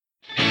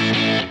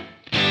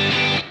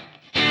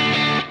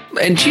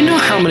And do you know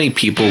how many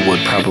people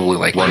would probably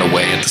like run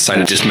away at the sight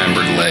of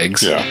dismembered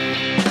legs? Yeah.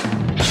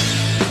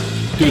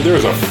 Dude,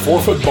 there's a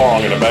 4-foot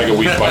bong and a bag of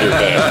wheat by your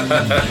bed.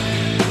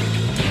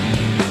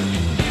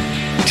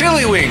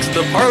 Tiddlywinks,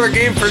 the parlor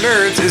game for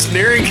nerds, is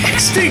nearing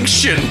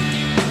extinction.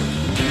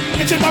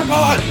 It's in my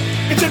pot!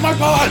 It's in my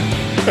pot!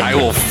 I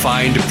will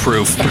find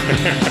proof.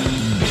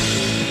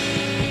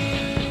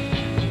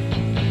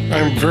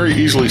 I'm very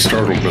easily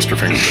startled, Mr.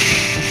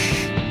 Fingerton.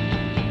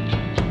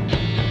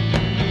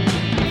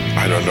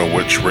 I don't know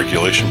which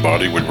regulation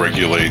body would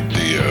regulate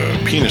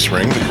the penis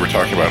ring that you were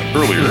talking about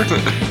earlier.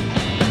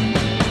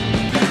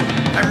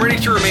 I'm ready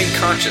to remain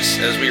conscious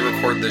as we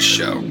record this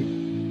show.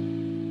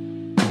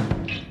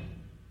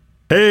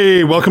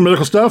 Hey, welcome to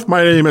Medical Stuff.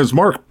 My name is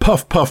Mark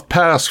Puff Puff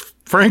Pass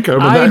Franco.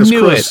 I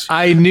knew it.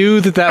 I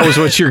knew that was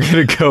what you were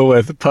going to go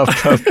with.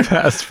 Puff Puff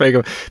Pass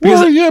Franco.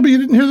 Well, yeah, but you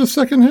didn't hear the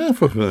second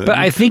half of it. But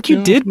I think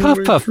you did Puff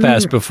Puff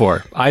Pass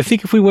before. I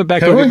think if we went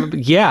back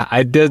yeah,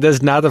 I did.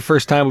 That's not the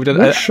first time we've done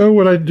What show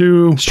would I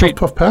do Puff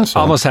Puff Pass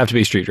on? Almost have to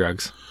be Street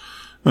Drugs.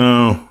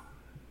 Oh,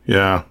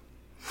 yeah.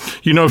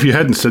 You know, if you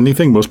hadn't said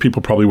anything, most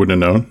people probably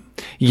wouldn't have known.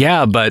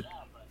 Yeah, but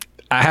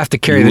I have to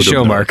carry the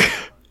show, Mark.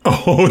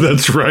 Oh,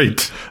 that's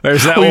right.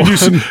 There's that one.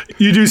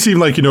 You do seem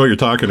like you know what you're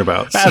talking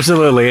about. So.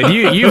 Absolutely. And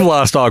you've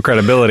lost all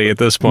credibility at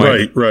this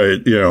point. Right.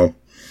 You know.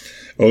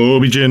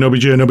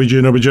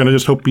 OBGYN. I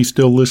just hope he's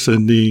still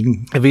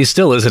listening. If he's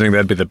still listening,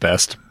 that'd be the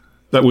best.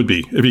 That would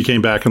be. If he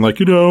came back and after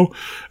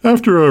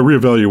a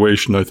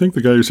reevaluation, I think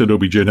the guy who said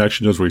OBGYN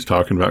actually knows what he's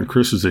talking about, and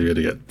Chris is the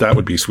idiot. That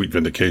would be sweet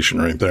vindication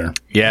right there.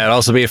 Yeah, it'd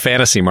also be a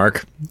fantasy,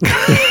 Mark.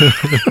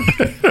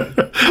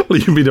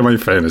 Leave me to my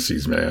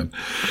fantasies, man.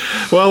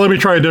 Well, let me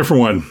try a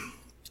different one.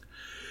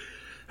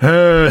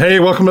 Hey,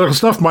 welcome to Medical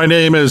Stuff. My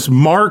name is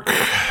Mark.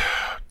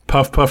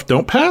 Puff, puff,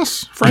 don't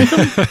pass,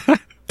 Franklin.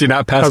 Do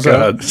not pass.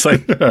 It's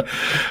like,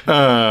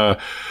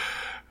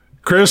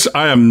 Chris,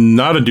 I am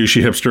not a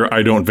douchey hipster.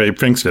 I don't vape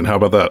Finkston. How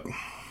about that?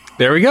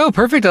 There we go.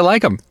 Perfect. I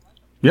like them.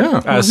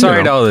 Yeah.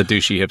 Sorry to all the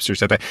douchey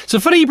hipsters out there. So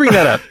funny you bring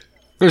that up.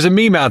 There's a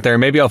meme out there.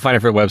 Maybe I'll find it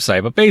for a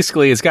website. But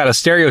basically, it's got a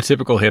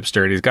stereotypical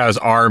hipster, and he's got his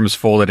arms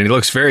folded, and he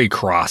looks very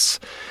cross.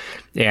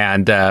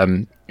 And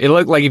it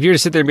looked like if you were to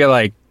sit there and be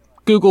like,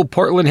 Google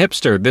Portland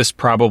hipster, this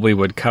probably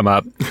would come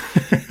up.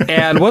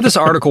 And what this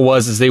article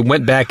was is they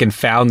went back and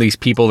found these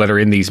people that are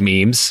in these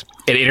memes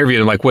and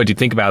interviewed them like, what do you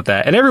think about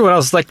that? And everyone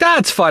else is like,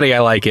 that's funny. I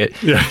like it.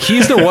 Yeah.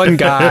 He's the one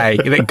guy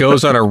that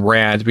goes on a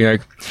rant being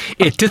like,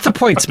 it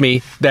disappoints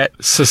me that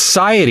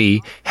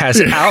society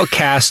has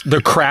outcast the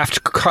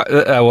craft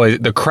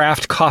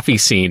coffee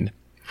scene.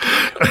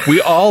 We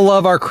all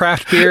love our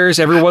craft beers.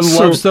 Everyone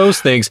loves those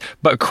things.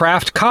 But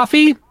craft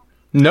coffee?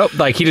 Nope.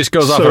 Like he just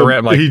goes off a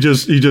rant. Like, he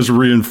just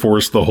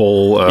reinforced the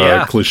whole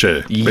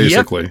cliche,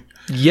 basically.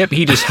 Yep.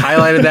 He just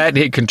highlighted that and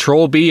hit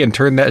Control B and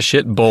turned that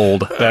shit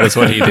bold. That is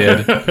what he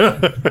did.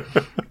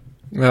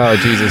 Oh,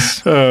 Jesus.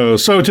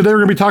 So today we're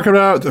going to be talking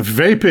about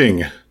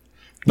vaping.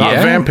 Not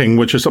vamping,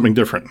 which is something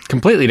different.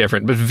 Completely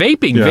different. But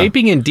vaping. Yeah.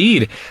 Vaping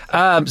indeed.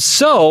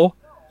 So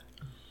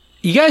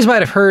you guys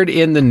might have heard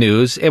in the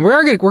news, and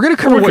we're going to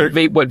cover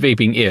what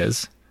vaping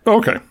is.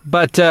 Okay.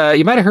 But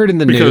you might have heard in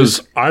the news.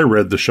 Because I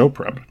read the show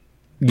prep.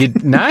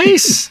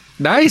 Nice.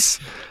 No,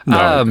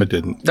 I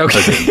didn't.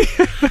 Okay.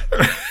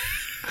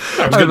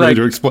 I was getting ready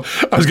to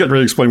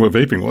explain what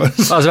vaping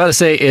was. I was about to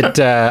say it.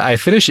 I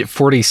finished it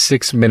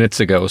 46 minutes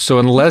ago. So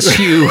unless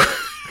you,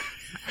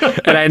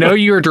 and I know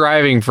you were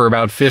driving for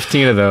about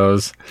 15 of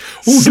those.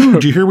 Oh, dude!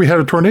 Did you hear we had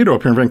a tornado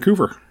up here in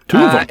Vancouver? 2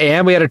 of them,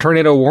 and we had a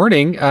tornado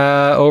warning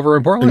over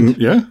in Portland.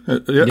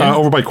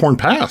 Over by Corn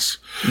Pass.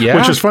 Yeah,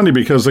 which is funny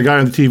because the guy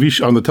on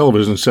the on the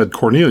television said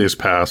Cornelius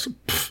Pass.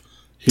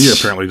 He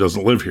apparently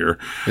doesn't live here.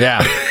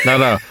 Yeah.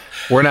 No.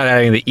 We're not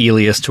adding the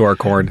Elias to our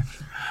corn.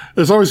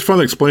 It's always fun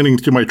explaining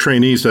to my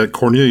trainees that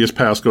Cornelius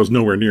Pass goes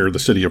nowhere near the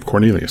city of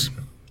Cornelius.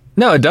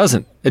 No, it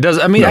doesn't. It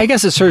doesn't. I mean, I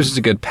guess it serves as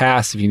a good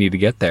pass if you need to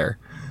get there.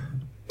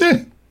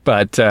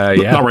 But,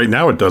 Not right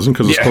now it doesn't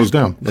because it's closed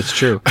down. That's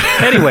true.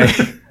 Anyway,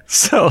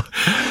 so,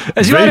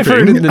 as you might have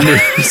heard in the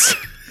news,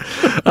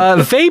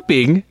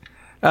 vaping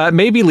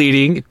may be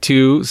leading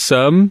to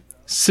some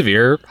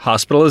severe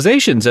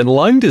hospitalizations and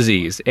lung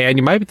disease. And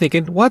you might be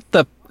thinking, what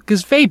the fuck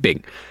is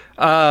vaping?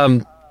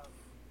 Well,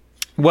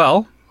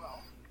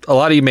 a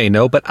lot of you may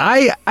know, but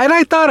I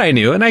thought I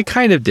knew, and I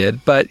kind of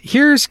did. But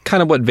here's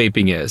kind of what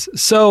vaping is.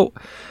 So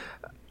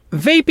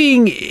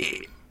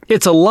vaping,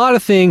 it's a lot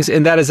of things,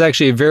 and that is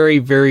actually a very,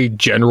 very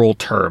general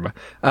term.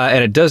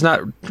 And it does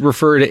not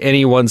refer to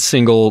any one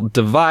single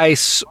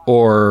device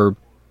or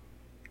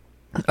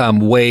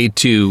way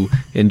to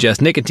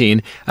ingest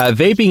nicotine.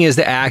 Vaping is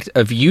the act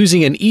of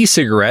using an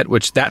e-cigarette,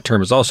 which that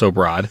term is also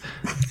broad.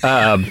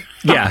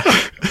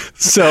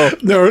 So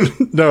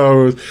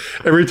no.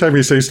 Every time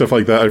you say stuff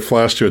like that, I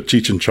flash to a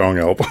Cheech and Chong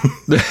album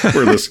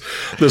where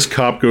this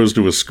cop goes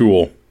to a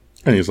school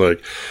and he's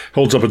like,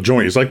 holds up a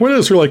joint. He's like, what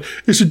is? They're like,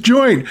 it's a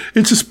joint.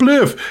 It's a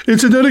spliff.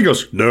 It's a. Then he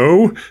goes,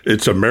 no,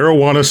 it's a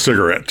marijuana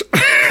cigarette.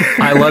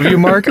 I love you,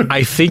 Mark.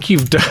 I think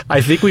we've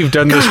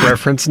done this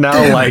reference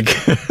now. Like.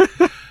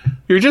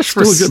 You're just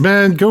Still a good,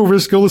 man, go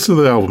listen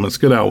to the album. It's a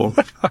good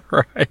album.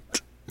 all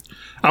right.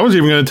 I was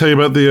even going to tell you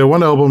about the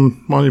one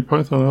album, Monty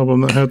Python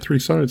album, that had 3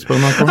 sides, but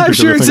I'm not going to. I'm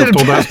sure because it's I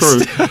think in I've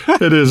told the that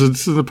story. It is.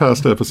 It's in the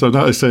past episode.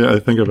 Now I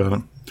think about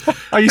it.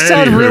 Oh, you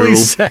sound Anywho. really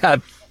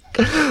sad.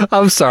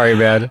 I'm sorry,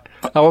 man.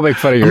 I won't make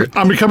fun of your.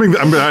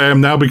 I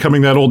am now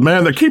becoming that old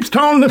man that keeps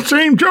telling the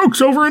same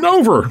jokes over and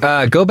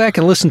over. Go back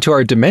and listen to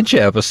our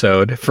dementia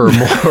episode for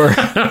more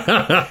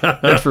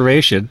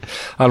information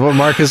on what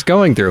Mark is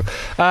going through.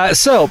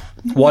 So,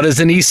 what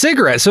is an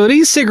e-cigarette? So, an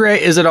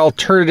e-cigarette is an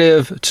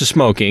alternative to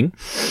smoking,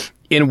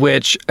 in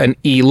which an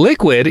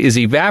e-liquid is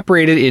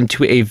evaporated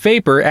into a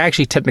vapor.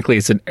 Actually, technically,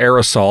 it's an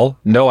aerosol.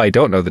 No, I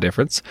don't know the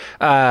difference.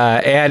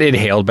 And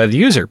inhaled by the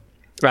user.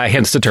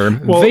 Hence the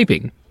term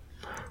vaping.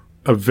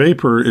 A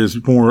vapor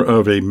is more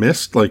of a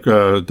mist, like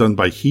done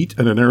by heat,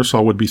 and an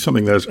aerosol would be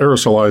something that is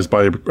aerosolized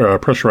by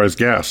pressurized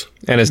gas.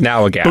 And is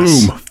now a gas.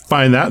 Boom!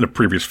 Find that in a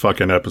previous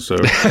fucking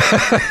episode.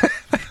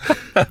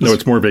 No,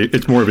 it's more of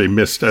a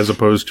mist as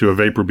opposed to a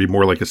vapor. Be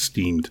more like a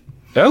steamed.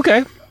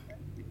 Okay.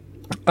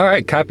 All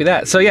right, copy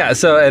that. So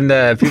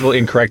people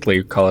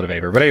incorrectly call it a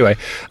vapor. But anyway,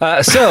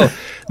 so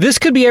this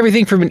could be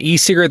everything from an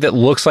e-cigarette that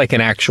looks like an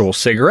actual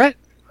cigarette,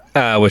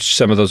 which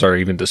some of those are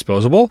even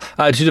disposable,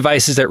 to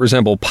devices that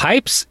resemble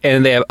pipes,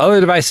 and they have other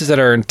devices that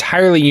are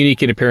entirely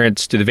unique in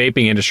appearance to the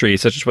vaping industry,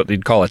 such as what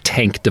they'd call a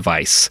tank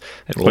device.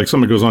 Like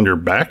something goes on your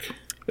back?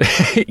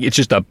 It's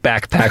just a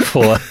backpack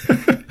full of...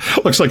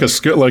 Looks like a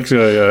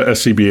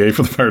SCBA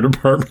for the fire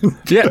department.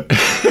 Yeah.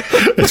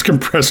 It's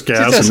compressed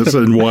gas, and it's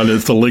in one,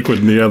 it's the liquid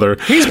in the other.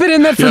 He's been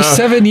in that for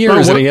 7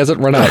 years, and he hasn't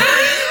run out.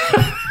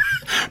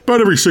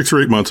 About every 6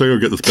 or 8 months, I go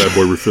get this bad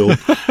boy refilled.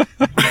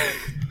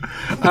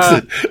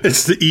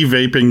 It's the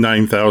e-vaping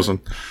 9000.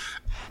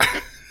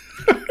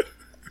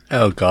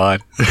 Oh,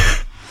 God.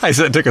 I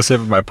took a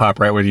sip of my pop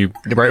right when you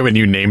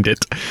named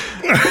it.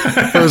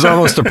 There was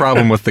almost a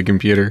problem with the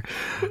computer.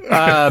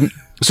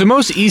 So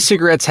most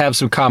e-cigarettes have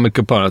some common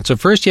components. So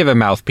first you have a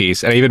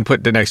mouthpiece, and I even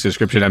put the next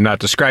description. I'm not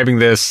describing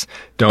this.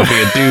 Don't be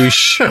a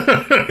douche.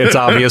 It's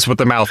obvious what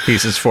the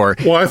mouthpiece is for.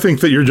 Well, I think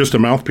that you're just a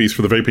mouthpiece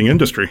for the vaping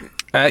industry.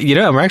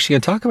 I'm actually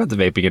going to talk about the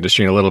vaping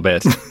industry in a little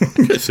bit.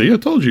 See, I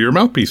told you, you're a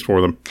mouthpiece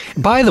for them.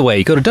 By the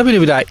way, go to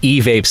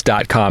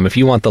www.evapes.com if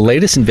you want the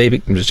latest in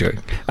vaping. I'm just joking.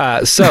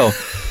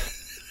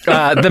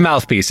 The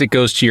mouthpiece, it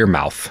goes to your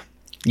mouth.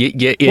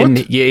 You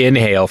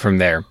inhale from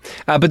there.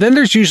 But then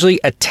there's usually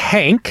a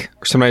tank,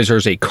 or sometimes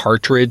there's a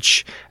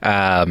cartridge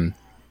in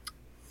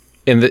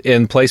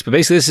place. But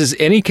basically, this is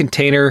any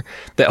container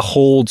that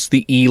holds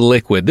the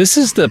e-liquid. This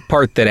is the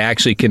part that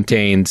actually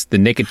contains the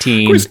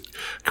nicotine.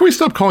 Can we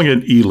stop calling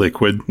it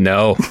e-liquid?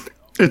 No.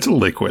 It's a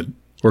liquid.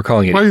 We're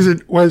calling it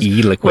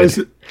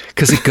e-liquid.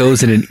 Because it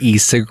goes in an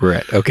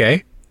e-cigarette,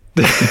 okay?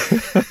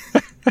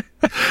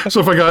 So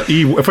if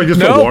I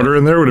just put water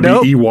in there, would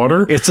it be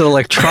e-water? It's an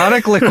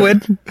electronic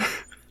liquid.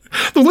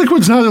 The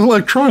liquid's not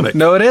electronic.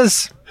 No, it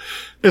is.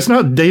 It's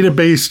not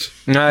data-based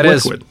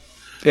liquid.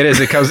 It is.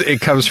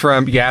 It comes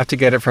from, you have to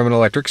get it from an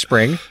electric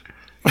spring.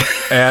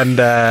 And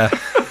I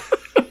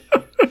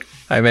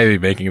may be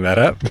making that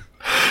up.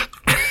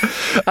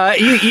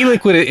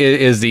 E-liquid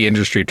is the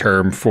industry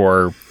term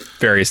for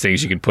various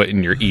things you can put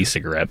in your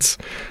e-cigarettes.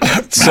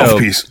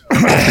 Mouthpiece.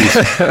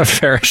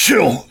 Fair.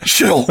 Shill.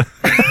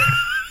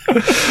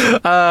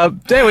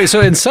 Anyway, so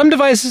in some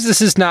devices, this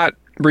is not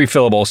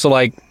refillable. So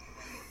like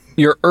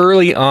your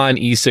early on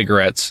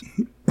e-cigarettes,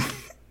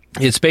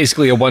 it's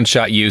basically a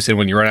one-shot use, and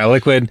when you run out of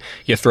liquid,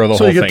 you throw the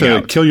whole thing out. So you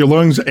get to kill your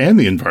lungs and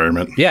the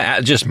environment. Yeah,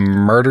 just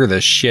murder the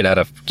shit out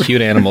of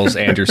cute animals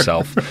and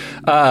yourself.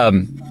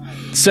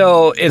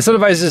 So in some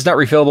devices, it's not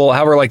refillable.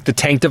 However, like the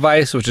tank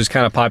device, which is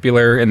kind of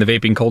popular in the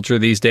vaping culture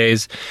these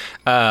days,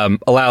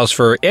 allows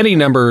for any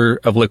number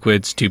of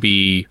liquids to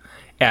be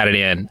added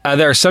in.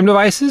 There are some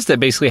devices that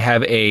basically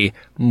have a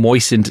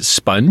moistened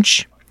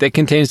sponge that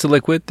contains the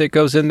liquid that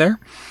goes in there.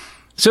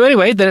 So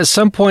anyway, then at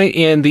some point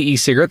in the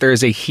e-cigarette, there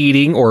is a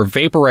heating or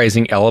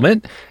vaporizing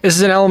element. This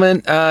is an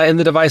element in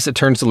the device that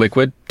turns the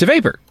liquid to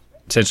vapor.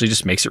 Essentially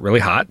just makes it really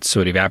hot,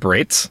 so it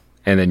evaporates,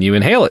 and then you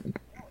inhale it.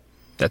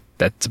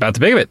 That's about the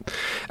big of it.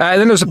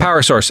 And then there's a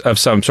power source of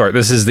some sort.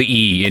 This is the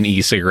E in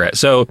e-cigarette.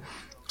 So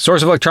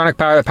source of electronic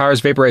power that powers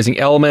vaporizing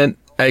element.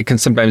 It can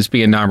sometimes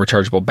be a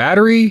non-rechargeable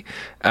battery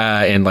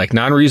and like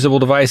non-reusable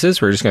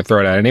devices. We're just going to throw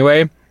it out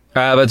anyway.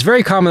 But it's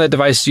very common that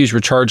devices use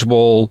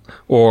rechargeable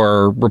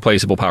or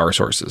replaceable power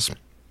sources.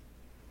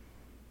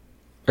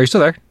 Are you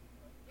still there?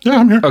 Yeah,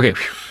 I'm here. Okay.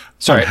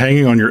 Sorry. I'm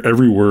hanging on your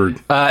every word.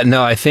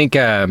 No, I think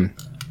one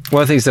of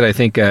the things that I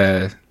think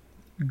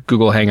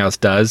Google Hangouts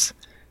does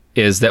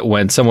is that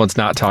when someone's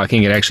not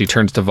talking, it actually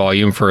turns the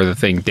volume for the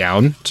thing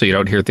down so you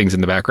don't hear things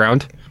in the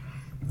background.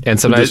 And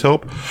sometimes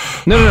help?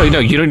 No. You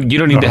don't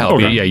need to help.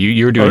 Okay. Yeah,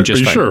 you're doing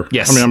just fine. Sure?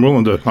 Yes. I mean, I'm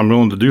willing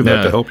to do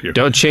that to help you.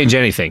 Don't change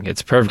anything.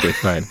 It's perfectly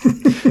fine.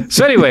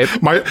 So anyway,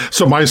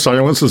 my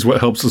silence is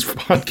what helps this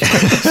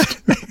podcast.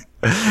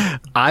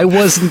 I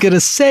wasn't gonna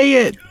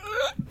say it,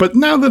 but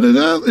now that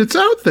it's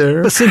out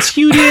there, but since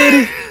you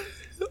did,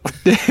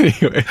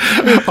 Anyway.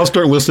 I'll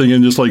start listening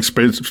and just like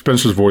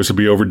Spencer's voice will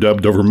be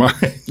overdubbed over mine.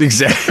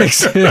 Exactly.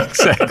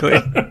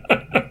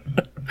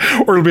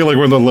 Or it'll be like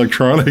one of the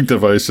electronic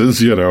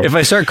devices, you know. If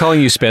I start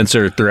calling you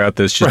Spencer throughout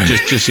this,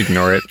 just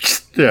ignore it.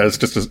 Yeah, it's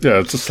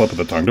a slip of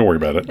the tongue. Don't worry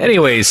about it.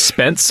 Anyways,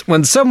 Spence,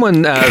 when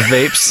someone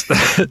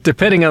vapes,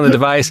 depending on the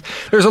device,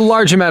 there's a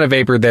large amount of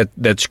vapor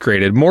that's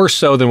created, more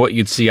so than what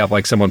you'd see off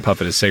like someone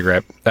puffing a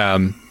cigarette.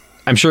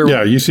 I'm sure.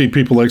 Yeah, you see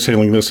people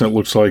exhaling this, and it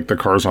looks like the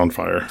car's on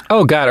fire.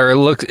 Oh God! Or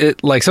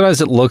sometimes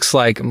it looks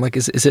like I'm like,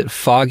 is it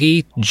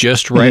foggy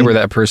just right where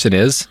that person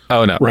is?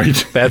 Oh no, right.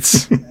 That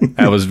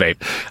was vape.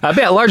 But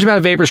yeah, a large amount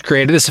of vapor is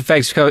created. This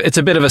affects. It's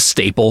a bit of a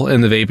staple in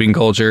the vaping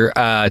culture.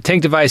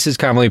 Tank devices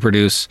commonly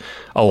produce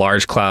a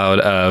large cloud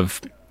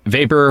of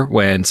vapor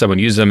when someone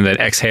uses them and then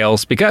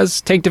exhales,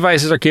 because tank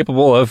devices are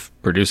capable of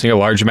producing a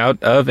large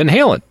amount of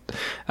inhalant.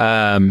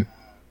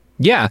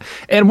 Yeah,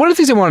 and one of the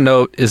things I want to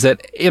note is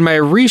that in my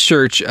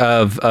research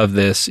of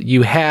this,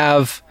 you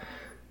have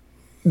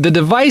the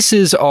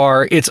devices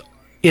are, it's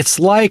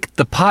like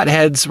the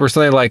potheads were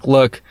saying like,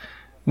 look,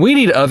 we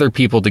need other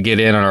people to get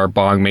in on our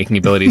bong making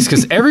abilities,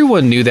 because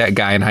everyone knew that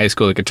guy in high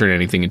school that could turn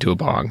anything into a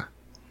bong.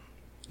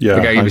 Yeah,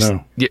 I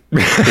know. Yeah,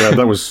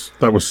 that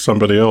was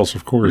somebody else,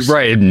 of course.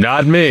 Right,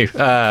 not me.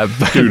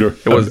 Dude,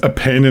 it was a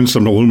pen and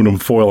some aluminum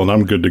foil, and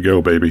I'm good to go,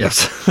 baby.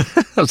 Yes,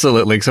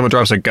 absolutely. Someone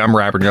drops a gum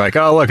wrapper, and you're like,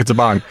 oh, look, it's a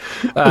bong.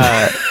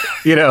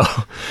 You know,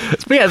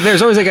 but yeah,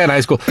 there's always a guy in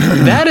high school.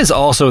 That is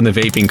also in the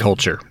vaping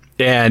culture,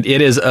 and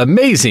it is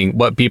amazing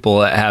what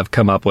people have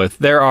come up with.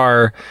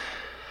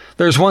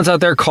 There's ones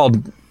out there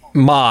called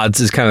mods,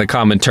 is kind of the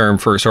common term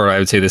for sort of, I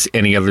would say, this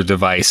any other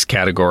device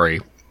category,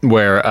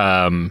 where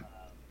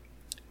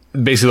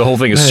basically the whole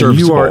thing is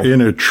serviceable. You are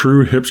in a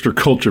true hipster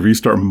culture if you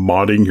start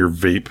modding your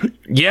vape.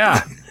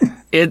 Yeah,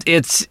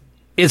 it's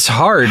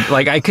hard.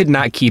 Like, I could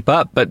not keep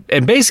up,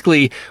 and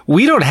basically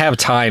we don't have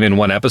time in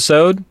one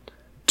episode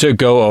to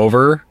go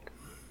over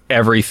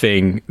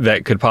everything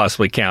that could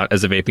possibly count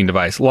as a vaping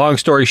device. Long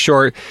story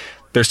short,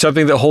 there's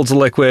something that holds a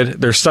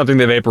liquid, there's something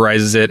that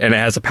vaporizes it, and it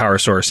has a power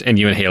source, and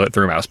you inhale it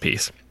through a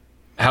mouthpiece.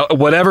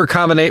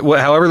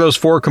 However those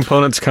four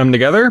components come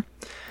together.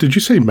 Did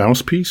you say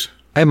mouthpiece?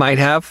 I might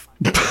have.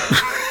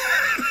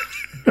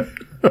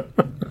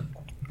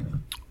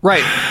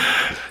 Right.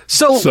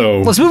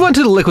 So let's move on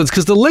to the liquids,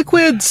 because the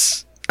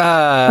liquids...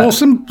 well,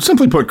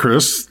 simply put,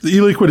 Chris, the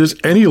e-liquid is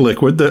any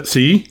liquid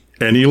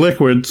any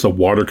liquid, so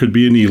water could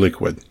be an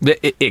e-liquid.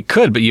 It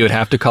could, but you would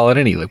have to call it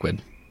an e-liquid.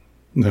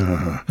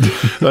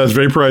 That's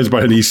vaporized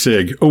by an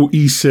e-cig. Oh,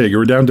 e-cig.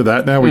 We're down to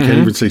that now? We can't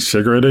even say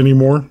cigarette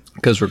anymore?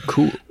 Because we're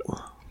cool.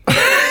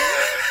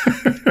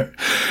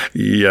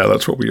 Yeah,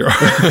 that's what we are.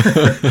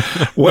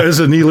 What is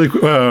in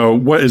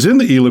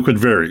the e-liquid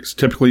varies.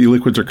 Typically,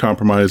 e-liquids are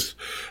comprised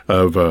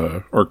of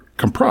propylene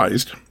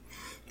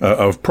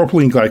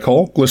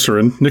glycol,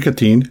 glycerin,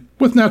 nicotine,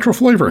 with natural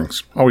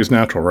flavorings. Always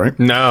natural, right?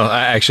 No,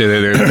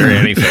 actually, they're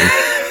anything.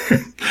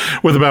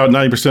 With about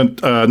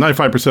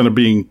 95% of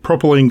being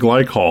propylene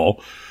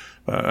glycol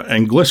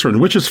and glycerin,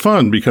 which is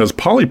fun because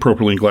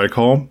polypropylene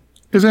glycol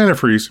is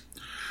antifreeze.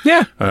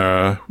 Yeah.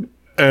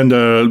 And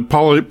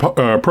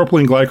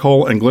propylene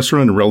glycol and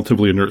glycerin are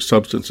relatively inert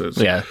substances.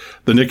 Yeah.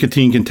 The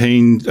nicotine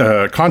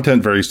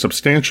content varies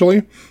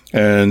substantially,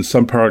 and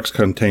some products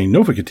contain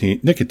no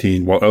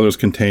nicotine, while others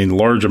contain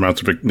large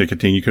amounts of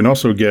nicotine. You can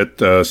also get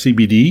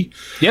CBD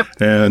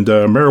and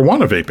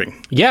marijuana vaping.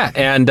 Yeah,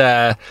 and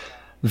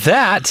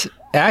that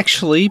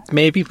actually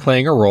may be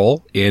playing a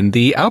role in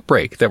the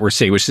outbreak that we're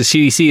seeing, which the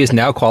CDC is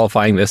now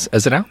qualifying this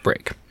as an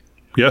outbreak.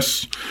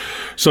 Yes.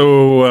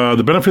 So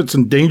the benefits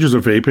and dangers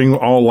of vaping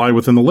all lie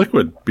within the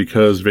liquid,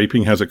 because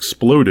vaping has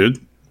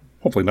exploded.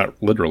 Hopefully not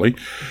literally.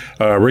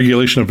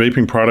 Regulation of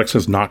vaping products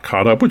has not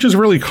caught up, which is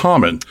really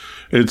common.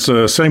 It's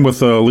same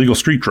with legal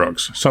street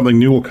drugs. Something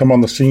new will come on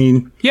the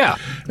scene. Yeah.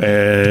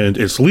 And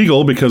it's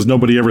legal because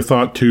nobody ever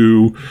thought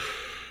to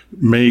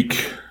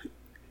make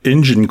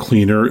engine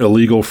cleaner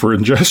illegal for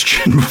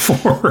ingestion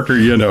before,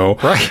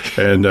 Right.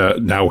 And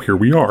now here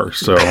we are.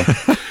 So...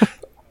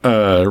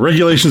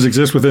 regulations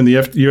exist within the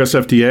US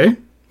FDA,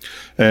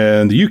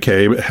 and the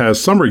UK has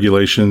some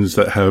regulations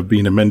that have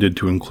been amended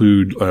to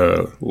include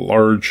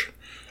language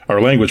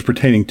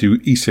pertaining to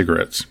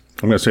e-cigarettes.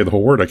 I'm going to say the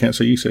whole word. I can't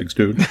say e-cigs,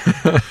 dude.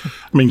 I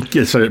mean,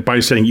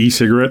 by saying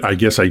e-cigarette, I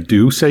guess I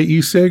do say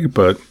e-cig,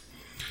 but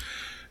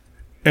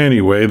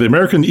anyway, the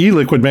American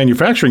E-Liquid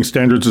Manufacturing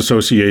Standards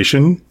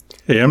Association,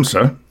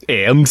 AMSA.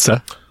 Hey,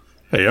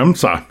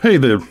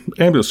 the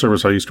ambulance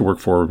service I used to work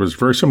for was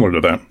very similar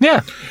to that.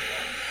 Yeah.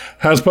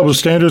 Has published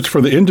standards for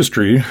the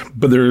industry,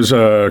 but there's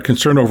a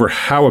concern over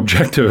how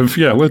objective.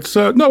 Yeah,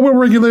 we'll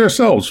regulate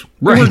ourselves.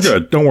 Right. We're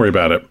good. Don't worry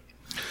about it.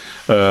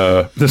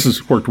 This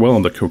has worked well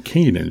in the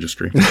cocaine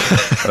industry.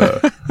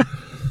 The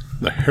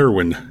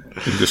heroin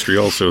industry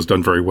also has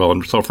done very well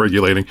in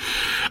self-regulating.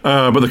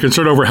 But the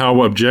concern over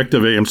how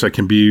objective AMSA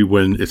can be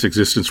when its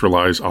existence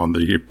relies on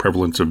the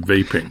prevalence of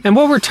vaping. And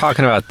what we're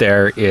talking about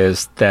there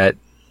is that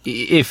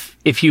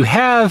if you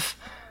have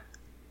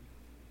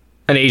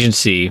an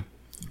agency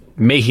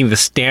making the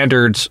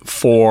standards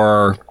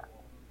for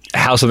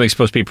how something's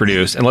supposed to be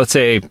produced. And let's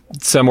say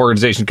some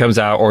organization comes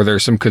out or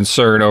there's some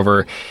concern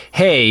over,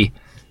 hey,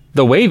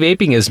 the way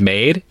vaping is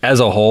made as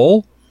a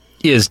whole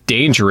is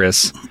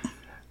dangerous.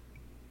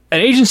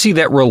 An agency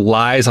that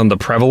relies on the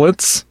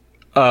prevalence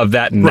of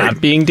that not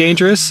being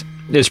dangerous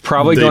is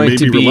probably going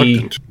to be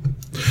reluctant.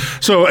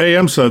 So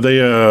AMSA, they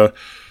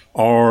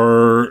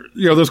are,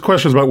 there's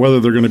questions about whether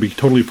they're going to be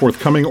totally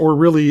forthcoming or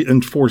really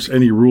enforce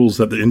any rules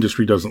that the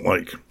industry doesn't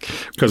like.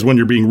 Because when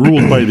you're being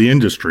ruled by the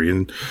industry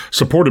and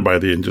supported by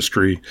the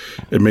industry,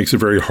 it makes it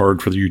very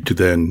hard for you to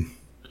then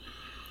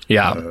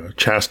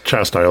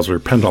chastise or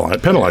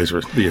penalize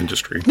the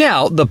industry.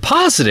 Now, the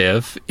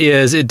positive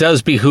is it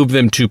does behoove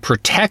them to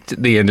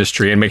protect the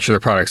industry and make sure the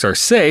products are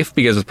safe,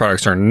 because if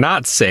products are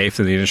not safe,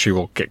 then the industry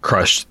will get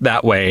crushed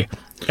that way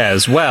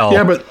as well.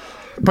 Yeah, but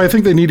I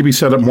think they need to be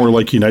set up more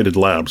like United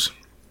Labs.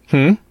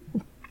 I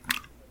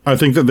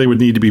think that they would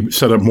need to be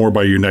set up more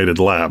by United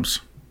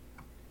Labs.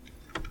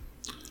 Do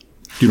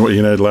you know what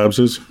United Labs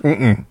is?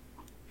 Mm-mm.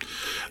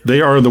 They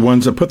are the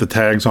ones that put the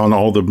tags on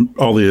all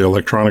the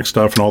electronic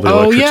stuff and all the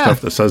electric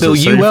stuff that says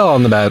it's safe. UL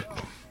on the back.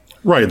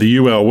 Right, the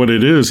UL. What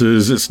it is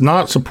it's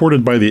not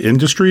supported by the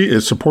industry.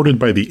 It's supported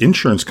by the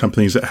insurance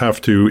companies that have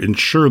to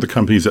insure the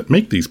companies that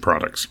make these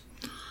products.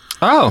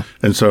 Oh.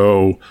 And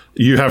so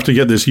you have to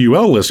get this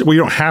UL list. Well, you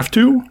don't have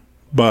to,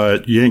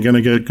 but you ain't going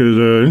to get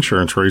good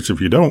insurance rates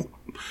if you don't.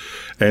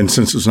 And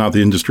since it's not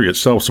the industry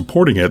itself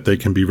supporting it, they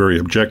can be very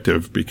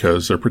objective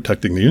because they're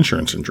protecting the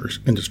insurance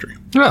industry.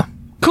 Oh,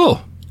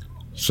 cool.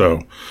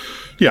 So,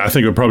 yeah, I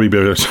think it would probably be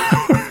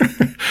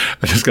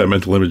I just got a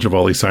mental image of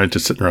all these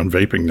scientists sitting around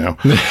vaping now.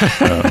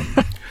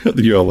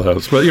 The UL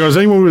has. But, as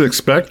anyone would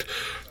expect,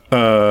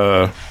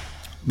 there,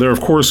 of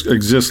course,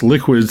 exist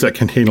liquids that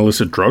contain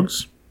illicit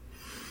drugs.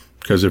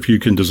 Because if you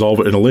can dissolve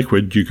it in a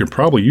liquid, you can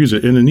probably use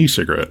it in an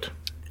e-cigarette.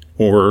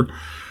 Or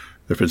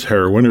if it's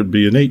heroin, it would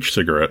be an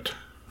H-cigarette.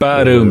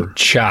 Ba-doom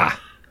cha.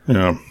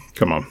 Yeah,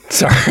 come on.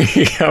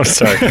 Sorry. I'm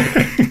sorry.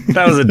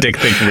 That was a dick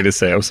thing for me to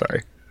say. I'm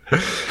sorry.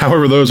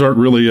 However, those aren't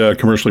really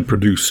commercially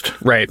produced.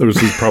 Right. Those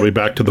is probably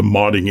back to the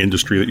modding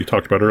industry that you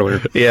talked about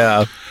earlier.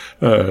 Yeah.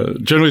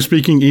 Generally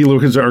speaking,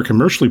 e-liquids that are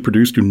commercially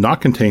produced do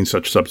not contain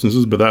such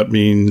substances, but that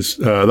means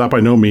that by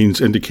no means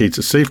indicates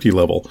a safety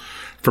level.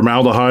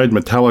 Formaldehyde,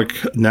 metallic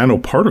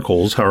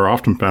nanoparticles are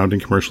often found in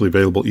commercially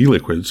available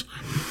e-liquids.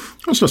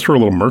 Let's just throw a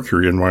little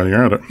mercury in while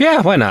you're at it.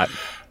 Yeah, why not?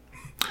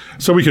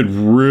 So we could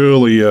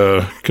really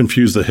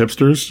confuse the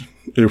hipsters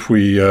if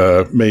we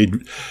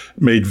made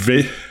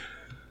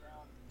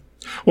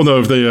well, no,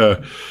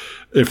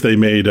 if they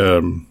made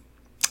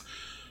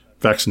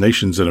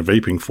vaccinations in a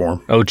vaping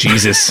form. Oh,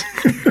 Jesus.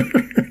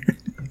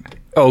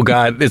 Oh,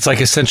 God. It's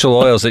like essential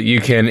oils that you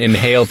can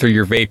inhale through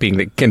your vaping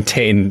that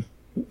contain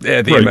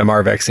the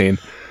MMR vaccine.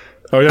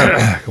 Oh,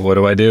 yeah. What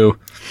do I do?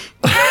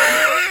 But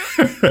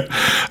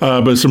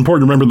it's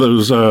important to remember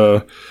those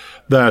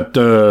that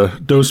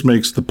dose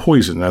makes the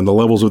poison, and the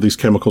levels of these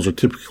chemicals are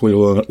typically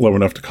low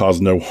enough to cause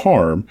no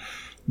harm,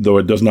 though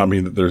it does not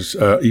mean that there's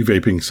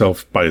e-vaping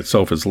by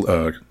itself is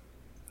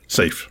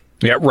safe.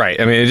 Yeah, right.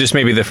 I mean, it just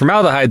maybe the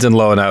formaldehyde's in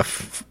low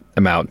enough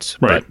amounts.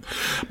 Right.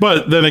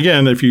 But then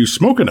again, if you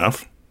smoke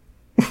enough.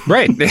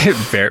 Right.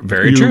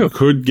 Very you true. You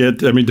could get,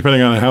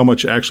 depending on how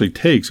much it actually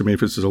takes.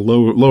 If it's a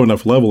low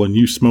enough level and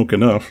you smoke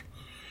enough,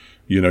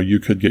 you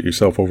could get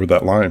yourself over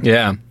that line.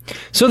 Yeah.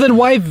 So then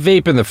why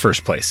vape in the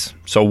first place?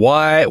 So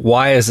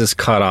why is this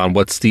caught on?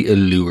 What's the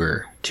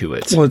allure to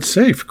it? Well, it's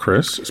safe,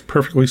 Chris. It's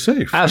perfectly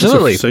safe.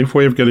 Absolutely. It's a safe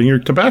way of getting your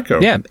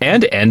tobacco. Yeah.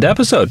 And end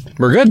episode.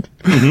 We're good.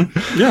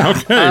 Mm-hmm. Yeah.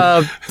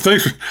 Okay.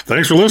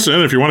 Thanks for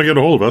listening. If you want to get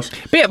a hold of us.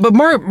 But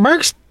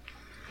Mark's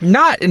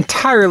not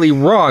entirely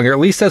wrong, or at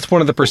least that's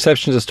one of the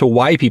perceptions as to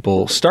why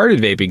people started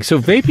vaping. So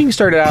vaping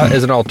started out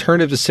as an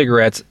alternative to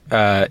cigarettes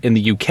in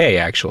the UK,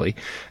 actually.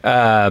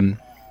 And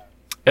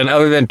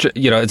other than,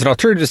 it's an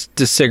alternative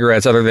to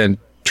cigarettes other than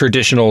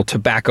traditional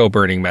tobacco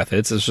burning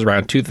methods. This was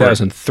around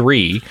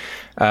 2003,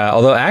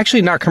 although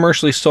actually not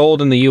commercially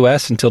sold in the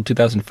U.S. until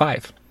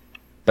 2005.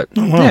 But,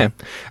 yeah.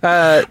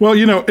 Well,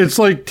 it's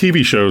like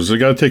TV shows. They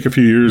got to take a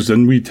few years,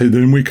 then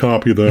we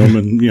copy them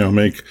and,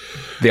 make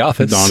The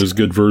Office. not as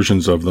good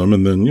versions of them.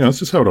 And then, that's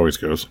just how it always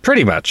goes.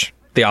 Pretty much.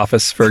 The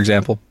Office, for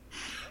example.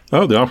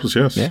 Oh, The Office,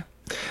 yes. Yeah.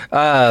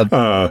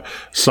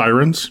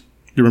 Sirens.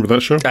 You remember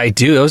that show? I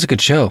do. That was a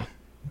good show.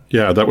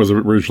 Yeah, that was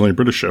originally a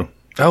British show.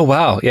 Oh,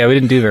 wow. Yeah, we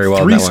didn't do very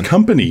well Three's on that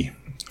one.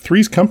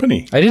 Three's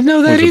Company. I didn't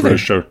know that was either. A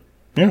British show.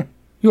 Yeah.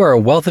 You are a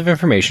wealth of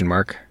information,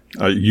 Mark.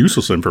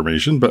 Useless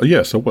information, but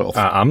yes, a wealth.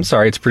 I'm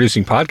sorry, it's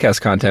producing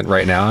podcast content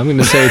right now. I'm going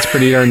to say it's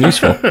pretty darn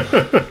useful.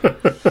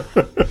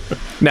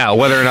 Now,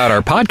 whether or not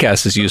our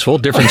podcast is useful,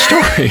 different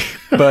story.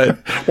 But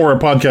or our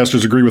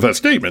podcasters agree with that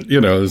statement,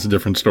 is a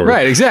different story.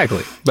 Right,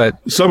 exactly. But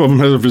some of them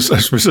have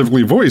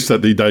specifically voiced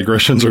that the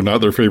digressions are not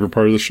their favorite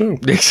part of the show.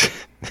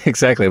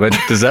 Exactly. But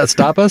does that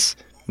stop us?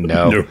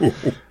 No.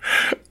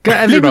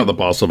 You're not the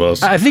boss of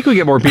us. I think we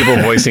get more people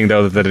voicing,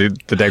 though, that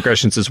the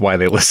digressions is why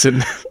they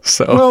listen.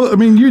 So,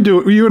 well, you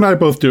do it. You and I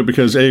both do it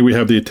because, A, we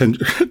have the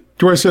attention.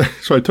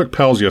 So I took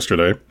PALS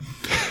yesterday.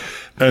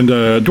 And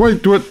do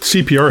what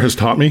CPR has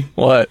taught me?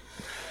 What?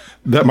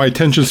 that my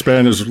attention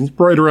span is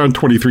right around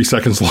 23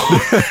 seconds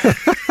long.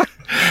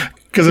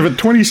 Because if at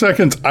 20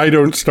 seconds I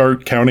don't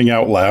start counting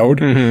out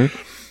loud, I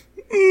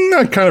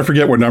kind of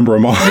forget what number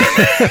I'm on.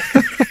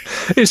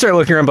 You start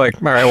looking around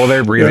like, all right, well,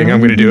 they're breathing. I'm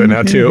going to do it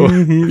now, too.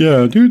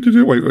 Yeah.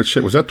 Wait,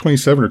 shit. Was that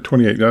 27 or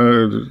 28?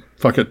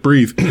 Fuck it.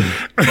 Breathe.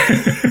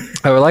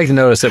 I would like to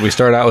notice that we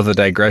start out with a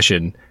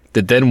digression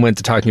that then went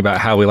to talking about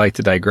how we like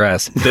to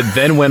digress, that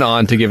then went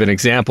on to give an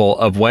example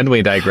of when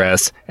we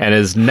digress, and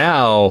is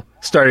now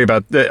starting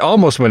about,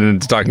 almost went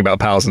into talking about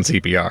PALS and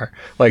CPR.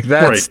 Like,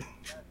 that's... Right.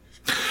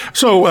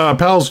 So,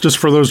 PALS, just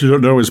for those who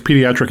don't know, is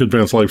Pediatric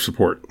Advanced Life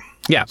Support.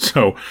 Yeah.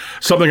 So,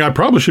 something I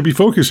probably should be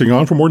focusing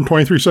on for more than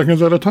 23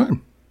 seconds at a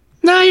time.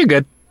 No, you're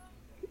good.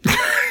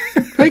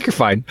 I think you're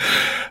fine.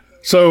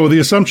 So, the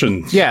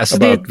assumptions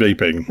about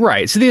vaping.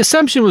 Right. So, the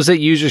assumption was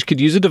that users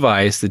could use a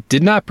device that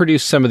did not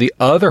produce some of the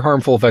other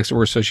harmful effects that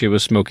were associated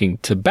with smoking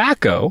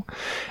tobacco,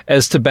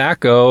 as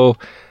tobacco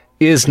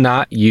is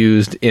not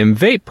used in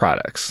vape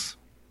products.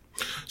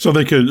 So,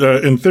 they could,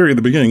 in theory, at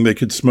the beginning, they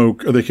could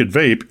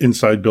vape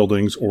inside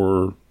buildings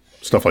or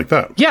stuff like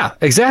that. Yeah,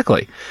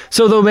 exactly.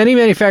 So though many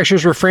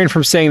manufacturers refrained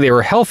from saying they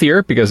were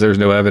healthier because there's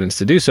no evidence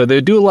to do so,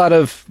 they do a lot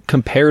of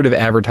comparative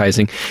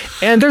advertising.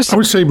 And I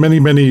would say many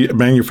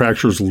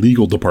manufacturers'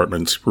 legal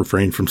departments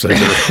refrain from saying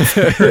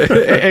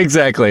that.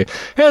 Exactly.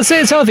 Yeah,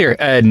 say it's healthier.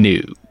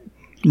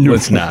 No,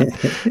 it's not.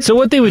 So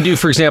what they would do,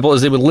 for example,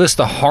 is they would list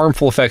the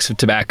harmful effects of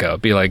tobacco.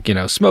 It'd be like,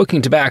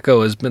 smoking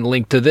tobacco has been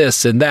linked to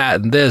this and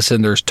that and this,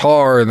 and there's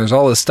tar and there's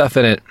all this stuff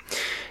in it.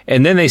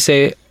 And then they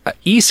say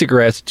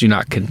e-cigarettes do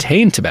not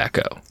contain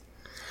tobacco.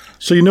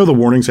 So the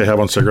warnings they have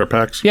on cigarette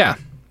packs? Yeah.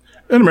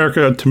 In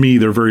America, to me,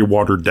 they're very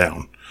watered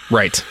down.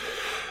 Right.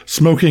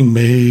 Smoking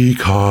may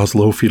cause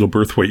low fetal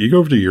birth weight. You go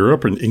over to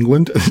Europe and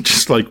England, and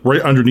just like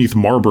right underneath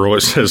Marlboro,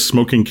 it says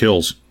smoking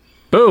kills.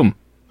 Boom.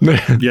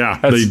 Yeah,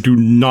 they do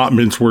not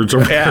mince words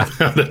around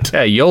it.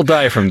 Yeah, you'll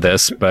die from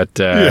this, but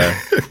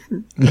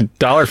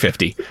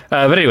 $1.50.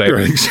 But anyway,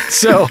 right.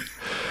 So...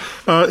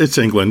 it's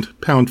England,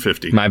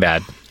 £1.50. My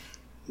bad.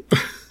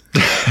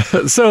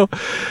 So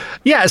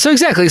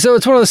exactly. So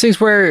it's one of those things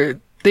where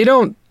they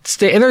don't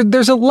stay, and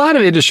there's a lot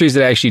of industries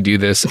that actually do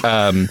this.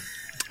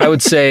 I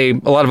would say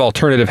a lot of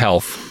alternative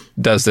health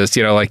does this.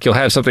 Like you'll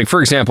have something,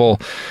 for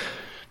example,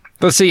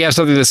 let's say you have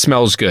something that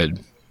smells good,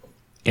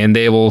 and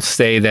they will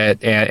say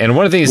that, and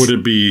one of the things... Would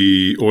it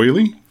be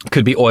oily?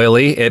 Could be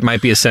oily. It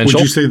might be essential.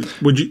 Would you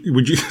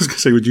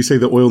say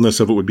the oilness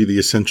of it would be the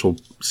essential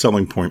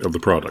selling point of the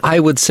product? I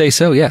would say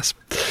so, yes.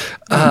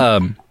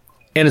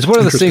 And it's one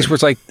of those things where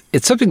it's like,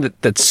 it's something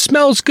that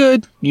smells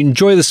good. You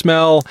enjoy the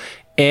smell.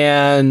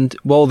 And,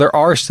 well, there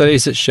are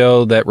studies that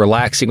show that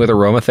relaxing with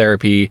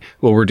aromatherapy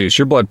will reduce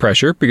your blood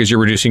pressure because you're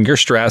reducing your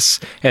stress.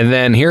 And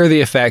then here are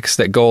the effects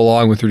that go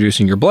along with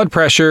reducing your blood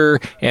pressure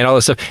and all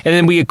this stuff. And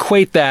then we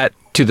equate that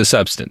to the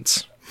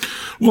substance.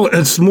 Well,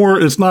 it's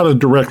not a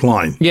direct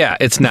line. Yeah,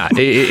 it's not.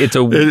 It's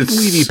a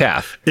weedy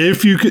path.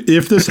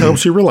 If this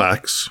helps you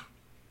relax,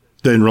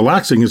 then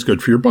relaxing is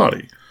good for your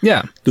body.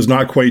 Yeah. Does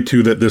not equate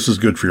to that this is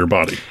good for your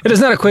body. It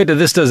does not equate to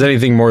this does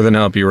anything more than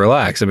help you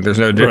relax. I mean, there's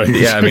no... Right.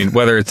 Yeah, I mean,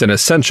 whether it's an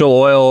essential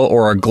oil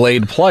or a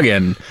Glade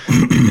plug-in,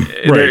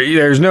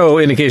 there's no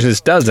indication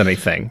this does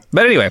anything.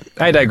 But anyway,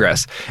 I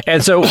digress.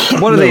 And so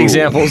one of the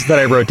examples that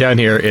I wrote down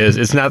here is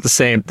it's not the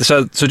same.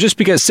 So just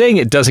because saying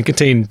it doesn't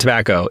contain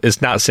tobacco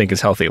is not saying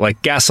it's healthy.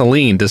 Like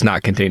gasoline does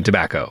not contain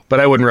tobacco,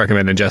 but I wouldn't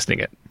recommend ingesting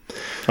it.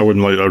 I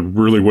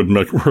really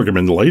wouldn't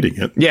recommend lighting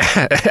it.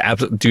 Yeah,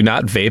 absolutely. Do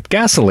not vape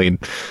gasoline.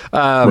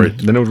 Right.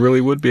 Then it really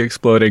would be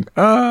exploding.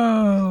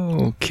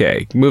 Oh,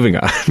 okay. Moving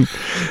on.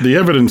 The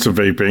evidence of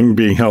vaping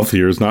being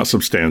healthier is not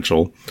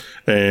substantial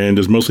and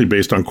is mostly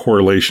based on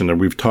correlation that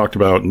we've talked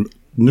about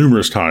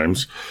numerous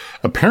times,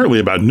 apparently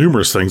about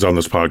numerous things on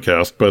this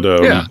podcast, but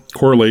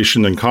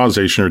correlation and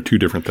causation are two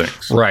different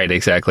things. Right,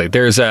 exactly.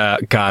 There's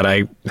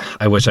I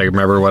wish I could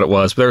remember what it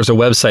was, but there was a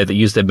website that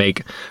used to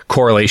make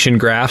correlation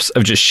graphs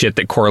of just shit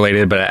that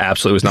correlated, but it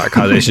absolutely was not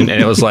causation. And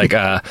it was like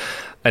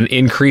an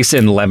increase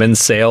in lemon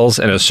sales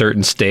in a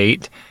certain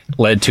state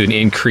led to an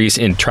increase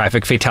in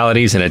traffic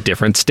fatalities in a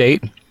different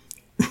state.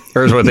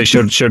 Or is what they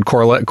showed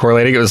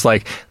correlating. It was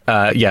like,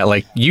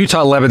 like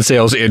Utah lemon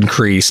sales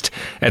increased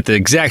at the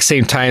exact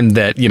same time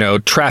that,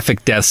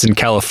 traffic deaths in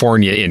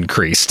California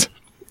increased.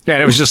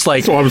 And it was just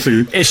like, so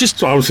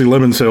obviously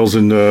lemon sales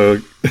in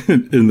the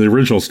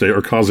original state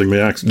are causing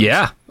the accidents.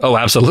 Yeah. Oh,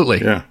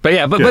 absolutely. Yeah.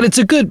 But it's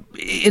a good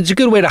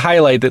way to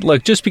highlight that.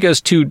 Look, just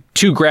because two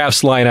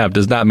graphs line up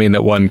does not mean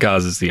that one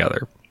causes the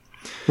other.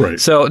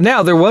 Right. So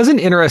now there was an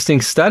interesting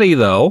study,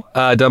 though,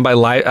 done by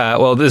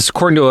this is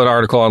according to an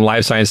article on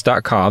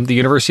livescience.com. The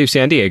University of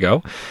San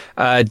Diego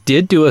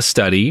did do a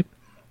study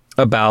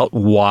about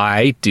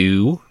why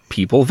do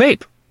people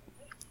vape.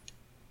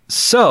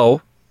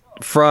 So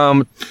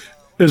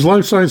is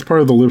Life Science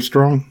part of the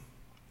Livestrong?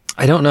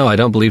 I don't know. I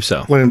don't believe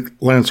so.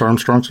 Lance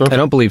Armstrong stuff? I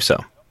don't believe so.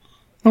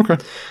 Okay.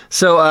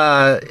 So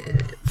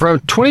from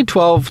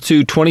 2012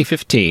 to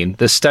 2015,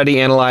 the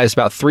study analyzed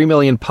about 3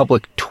 million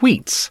public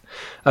tweets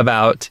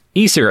about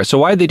e-cigarettes. So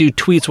why did they do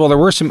tweets? Well, there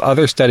were some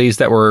other studies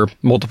that were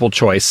multiple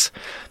choice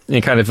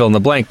and kind of fill in the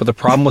blank. But the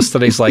problem with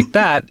studies like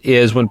that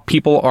is when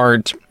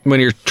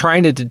you're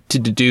trying to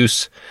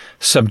deduce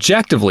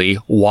subjectively,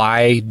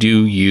 why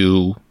do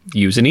you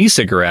use an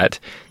e-cigarette?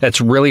 That's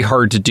really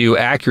hard to do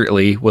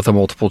accurately with a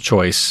multiple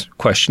choice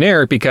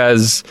questionnaire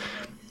because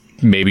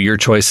maybe your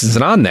choice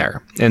isn't on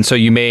there. And so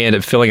you may end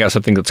up filling out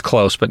something that's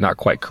close but not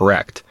quite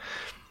correct.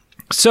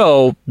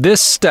 So this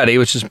study,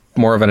 which is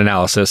more of an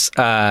analysis,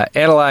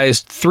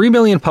 analyzed 3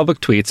 million public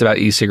tweets about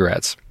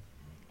e-cigarettes.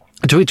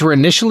 The tweets were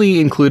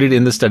initially included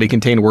in the study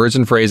contained words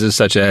and phrases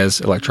such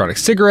as electronic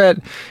cigarette,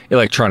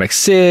 electronic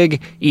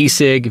cig,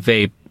 e-cig,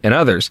 vape, and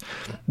others.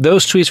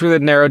 Those tweets were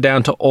then narrowed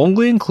down to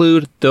only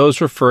include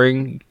those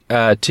referring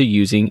to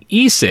using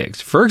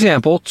e-cigs. For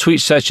example,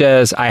 tweets such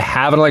as, I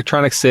have an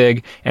electronic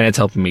cig and it's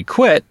helping me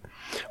quit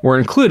were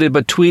included,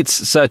 but tweets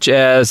such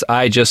as,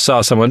 I just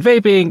saw someone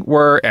vaping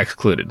were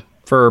excluded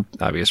for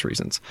obvious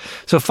reasons.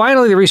 So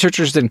finally, the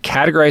researchers then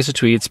categorized the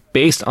tweets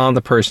based on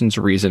the person's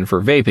reason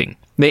for vaping.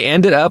 They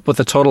ended up with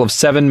a total of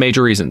 7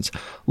 major reasons: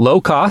 low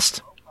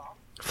cost,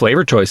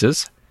 flavor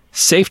choices,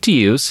 safe to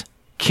use,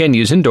 can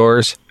use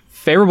indoors,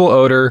 favorable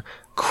odor,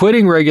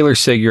 quitting regular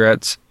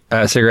cigarettes,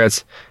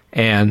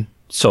 and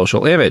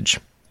social image.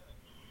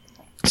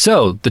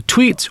 So the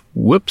tweets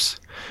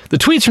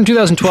from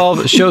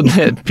 2012 showed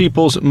that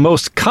people's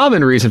most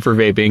common reason for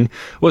vaping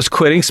was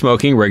quitting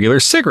smoking regular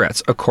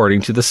cigarettes,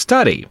 according to the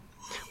study,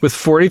 with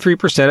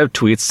 43% of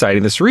tweets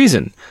citing this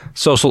reason.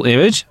 Social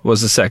image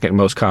was the second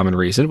most common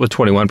reason, with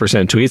 21%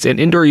 of tweets, and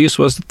indoor use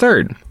was the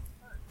third.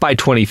 By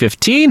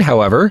 2015,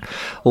 however,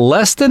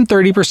 less than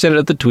 30%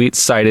 of the tweets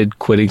cited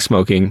quitting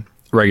smoking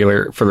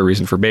regular for the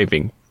reason for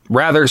vaping.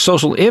 Rather,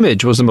 social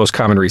image was the most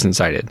common reason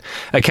cited,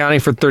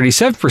 accounting for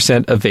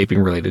 37% of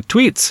vaping-related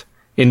tweets.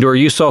 Indoor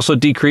use also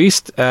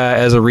decreased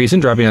as a reason,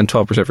 dropping on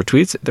 12% for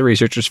tweets, the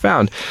researchers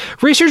found.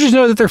 Researchers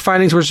know that their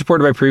findings were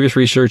supported by previous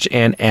research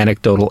and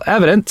anecdotal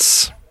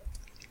evidence.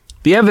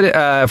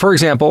 For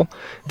example,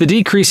 the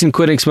decrease in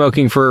quitting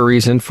smoking for a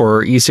reason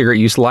for e-cigarette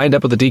use lined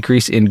up with a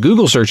decrease in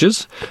Google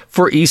searches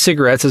for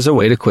e-cigarettes as a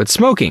way to quit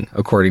smoking,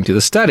 according to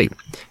the study.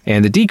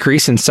 And the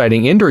decrease in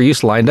citing indoor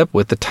use lined up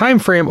with the time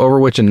frame over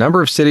which a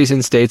number of cities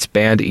and states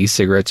banned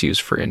e-cigarettes use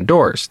for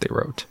indoors, they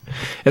wrote.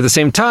 At the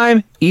same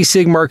time,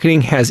 e-cig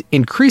marketing has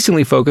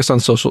increasingly focused on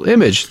social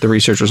image, the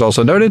researchers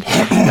also noted,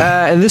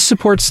 and this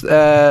supports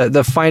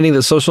the finding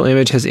that social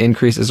image has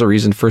increased as a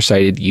reason for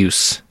cited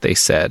use, they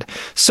said.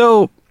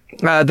 So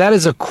that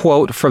is a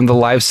quote from the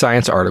Live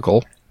Science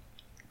article.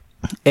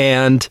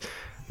 And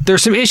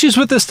there's some issues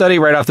with this study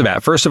right off the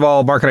bat. First of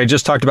all, Mark and I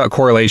just talked about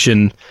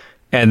correlation,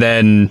 and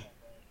then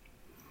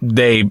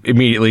they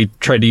immediately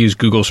tried to use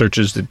Google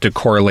searches to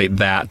correlate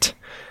that.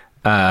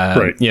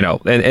 Right.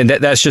 And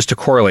that's just a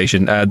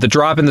correlation. The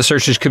drop in the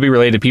searches could be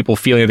related to people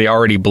feeling they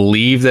already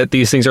believe that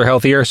these things are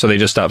healthier, so they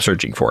just stop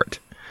searching for it.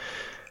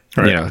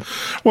 Right.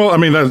 Well,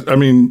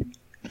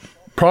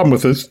 problem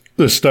with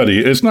this study,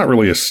 it's not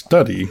really a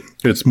study.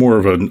 It's more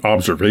of an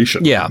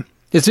observation. Yeah.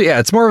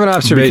 It's more of an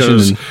observation.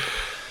 Because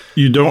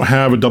you don't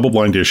have a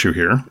double-blind issue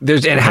here.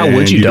 How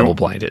would you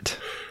double-blind it?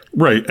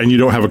 Right. And you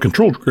don't have a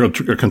control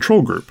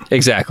group.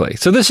 Exactly.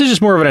 So this is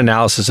just more of an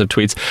analysis of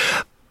tweets.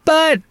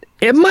 But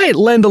it might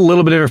lend a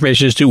little bit of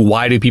information as to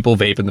why do people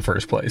vape in the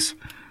first place.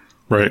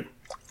 Right.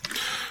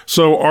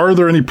 So are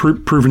there any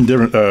proven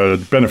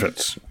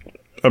benefits?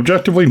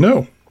 Objectively,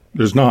 no,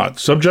 there's not.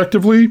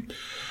 Subjectively,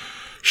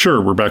 sure,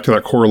 we're back to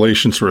that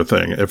correlation sort of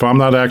thing. If I'm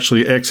not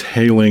actually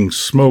exhaling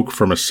smoke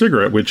from a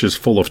cigarette, which is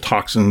full of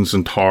toxins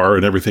and tar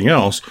and everything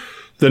else,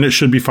 then it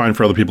should be fine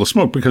for other people to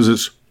smoke because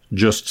it's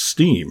just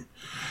steam.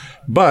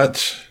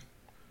 But,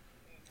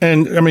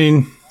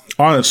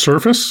 on its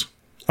surface,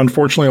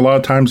 unfortunately, a lot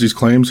of times these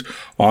claims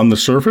on the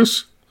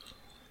surface,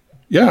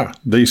 yeah,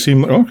 they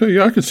seem like, okay,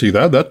 yeah, I could see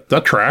that.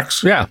 That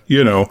tracks. Yeah.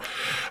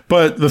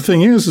 But the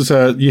thing is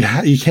that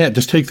you can't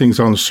just take things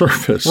on the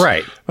surface.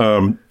 Right.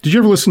 Did you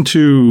ever listen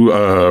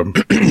to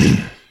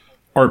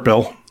Art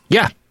Bell?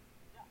 Yeah.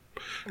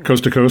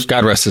 Coast to Coast?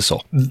 God rest his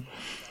soul.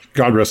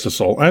 God rest his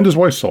soul. And his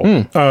wife's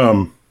soul.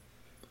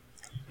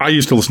 I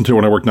used to listen to it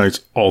when I worked nights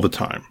all the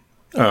time.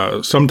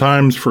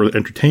 Sometimes for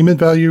entertainment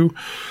value,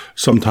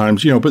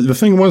 sometimes, but the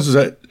thing was is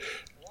that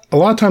a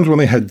lot of times when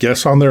they had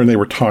guests on there and they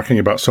were talking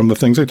about some of the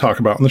things they talk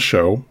about in the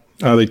show,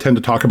 they tend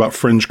to talk about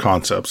fringe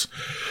concepts.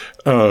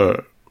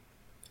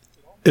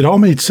 It all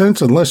made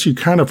sense unless you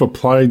kind of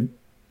applied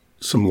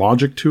some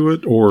logic to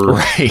it or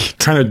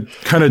kind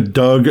of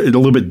dug it a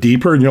little bit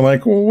deeper and you're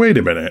like, well, wait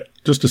a minute,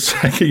 just a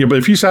second. But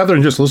if you sat there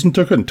and just listened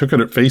to it and took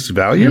it at face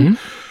value,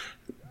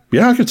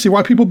 yeah, I could see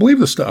why people believe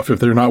this stuff if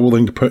they're not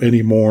willing to put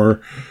any more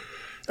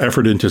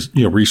effort into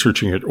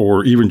researching it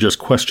or even just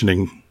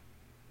questioning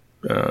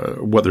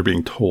what they're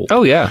being told.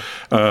 Oh yeah.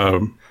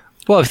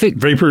 Well, I think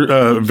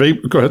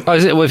vape. Go ahead.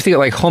 If you think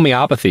like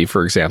homeopathy,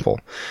 for example,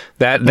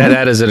 that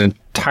is an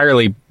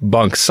entirely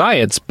bunk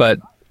science, but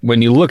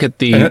when you look at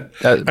the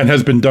and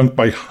has been dunked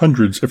by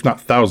hundreds, if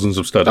not thousands,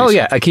 of studies. oh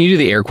yeah, can you do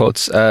the air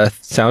quotes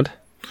sound?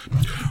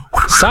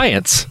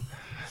 Science.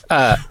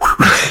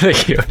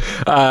 Thank you.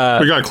 We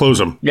gotta close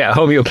them. Yeah,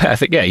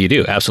 homeopathic. Yeah, you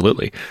do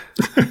absolutely.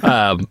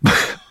 I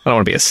don't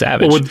want to be a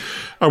savage. Well,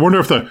 I wonder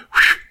if the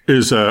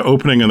is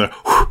opening and the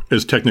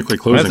is technically I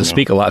closing. have to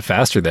speak a lot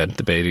faster than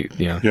debating.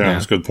 Yeah,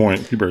 that's a good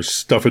point. You better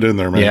stuff it in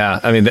there, man. Yeah,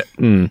 I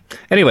mean,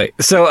 anyway,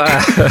 so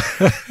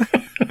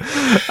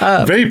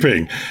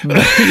vaping.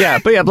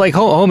 but like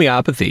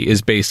homeopathy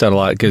is based on a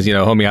lot because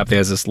homeopathy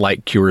has this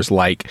like cures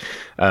like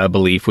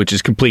belief, which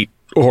is complete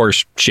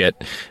horse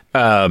shit.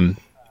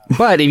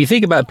 But if you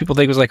think about it, people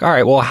think it was like, all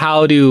right, well,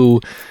 how do,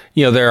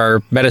 there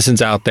are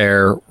medicines out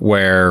there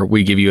where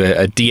we give you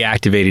a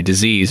deactivated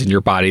disease and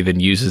your body then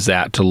uses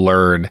that to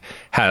learn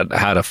how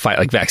to fight,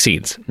 like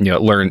vaccines,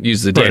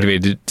 use the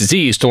deactivated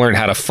disease to learn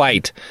how to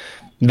fight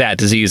that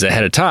disease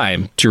ahead of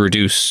time to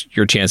reduce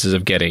your chances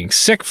of getting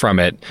sick from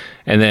it.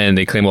 And then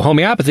they claim, well,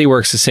 homeopathy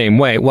works the same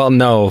way. Well,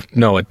 no,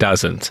 it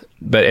doesn't.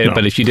 But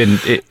if you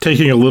didn't...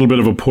 Taking a little bit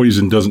of a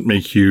poison doesn't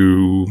make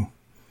you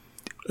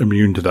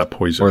immune to that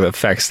poison. Or the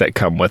effects that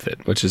come with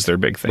it, which is their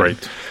big thing.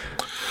 Right.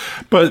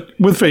 But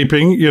with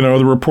vaping,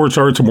 the reports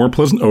are it's a more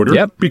pleasant odor.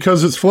 Yep.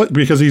 Because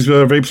because these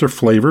vapes are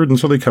flavored, and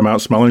so they come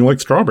out smelling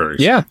like strawberries.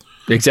 Yeah,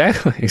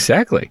 exactly.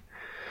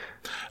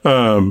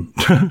 You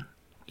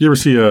ever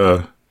see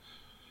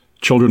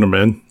Children of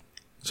Men?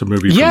 It's a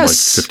movie from like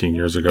 15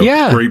 years ago.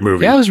 Yeah. Great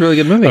movie. Yeah, it was a really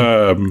good movie.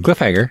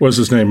 Cliffhanger. What's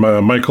his name?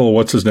 Michael,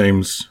 what's his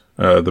name's?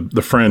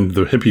 The friend,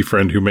 the hippie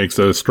friend who makes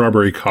the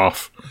strawberry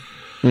cough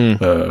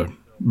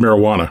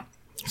marijuana.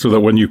 So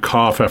that when you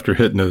cough after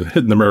hitting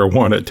the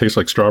marijuana, it tastes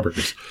like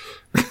strawberries.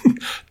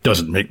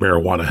 Doesn't make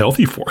marijuana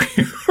healthy for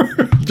you.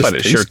 But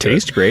it sure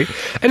tastes great.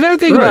 Another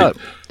thing about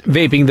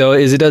vaping, though,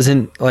 is it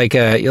doesn't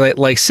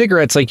like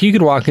cigarettes. Like you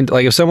could walk into,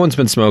 like if someone's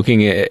been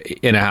smoking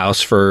in a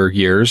house for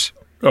years.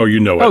 Oh,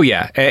 it. Oh,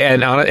 yeah.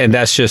 And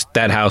that's just,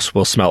 that house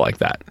will smell like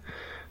that.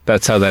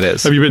 That's how that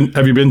is. Have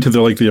you been to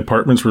the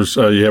apartments where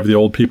you have the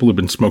old people who've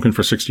been smoking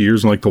for 60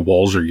 years and like the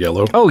walls are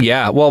yellow? Oh,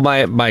 yeah. Well,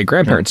 my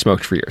grandparents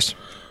smoked for years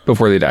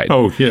before they died.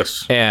 Oh,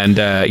 yes. And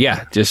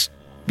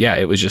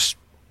it was just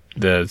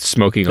the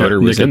smoking odor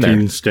was in there.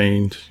 Nicotine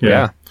stained.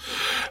 Yeah.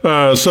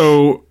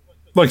 So,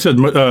 like I said,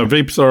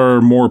 vapes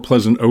are more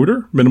pleasant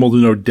odor, minimal to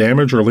no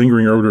damage or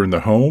lingering odor in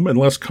the home, and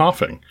less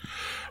coughing.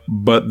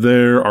 But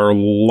there are a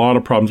lot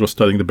of problems with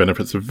studying the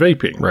benefits of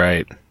vaping.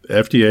 Right.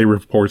 FDA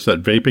reports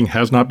that vaping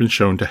has not been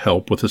shown to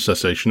help with the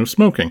cessation of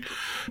smoking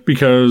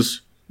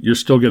because you're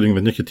still getting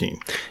the nicotine.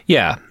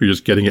 Yeah. You're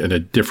just getting it in a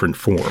different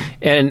form.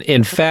 And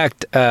in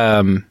fact,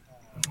 we'll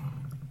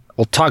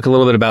talk a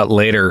little bit about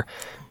later,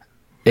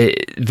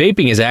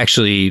 vaping is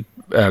actually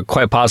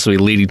quite possibly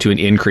leading to an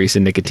increase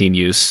in nicotine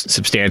use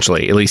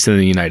substantially, at least in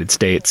the United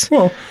States.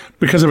 Well,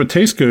 because if it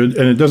tastes good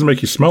and it doesn't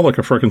make you smell like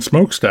a freaking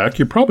smokestack,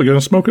 you're probably going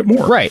to smoke it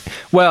more. Right.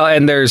 Well,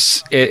 and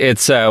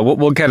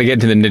we'll kind of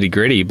get into the nitty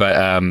gritty,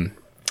 but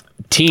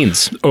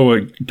teens. Oh,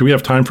 do we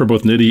have time for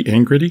both nitty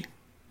and gritty?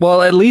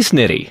 Well, at least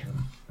nitty.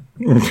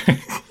 Okay.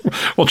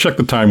 We'll check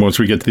the time once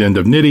we get to the end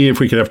of nitty if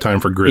we could have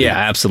time for gritty. Yeah,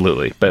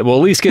 absolutely. But we'll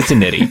at least get to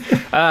nitty.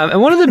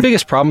 And one of the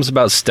biggest problems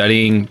about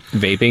studying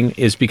vaping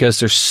is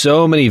because there's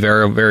so many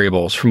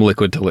variables from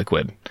liquid to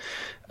liquid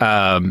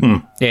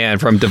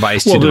and from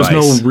device to device.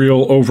 Well, there's no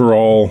real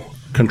overall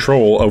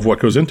control of what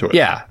goes into it.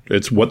 Yeah.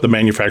 It's what the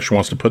manufacturer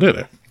wants to put in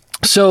it.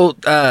 So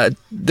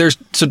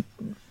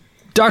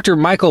Dr.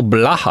 Michael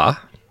Blaha,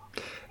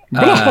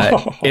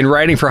 in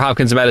writing for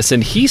Hopkins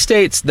Medicine, he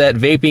states that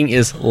vaping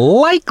is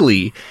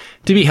likely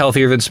to be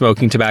healthier than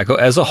smoking tobacco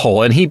as a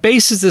whole. And he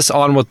bases this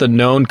on what the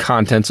known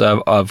contents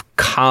of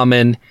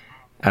common,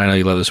 I don't know,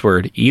 you love this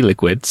word,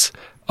 e-liquids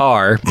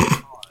are.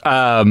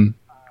 Can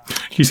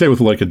you say it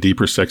with like a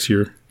deeper,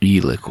 sexier?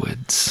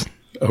 E-liquids.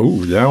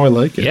 Oh, now I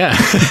like it. Yeah.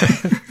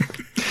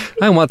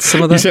 I want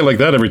some of that. You say it like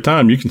that every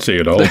time. You can say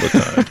it all the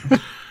time.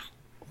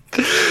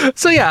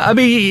 So, yeah, I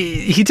mean,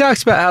 he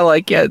talks about how,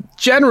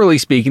 generally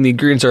speaking, the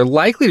ingredients are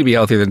likely to be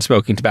healthier than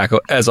smoking tobacco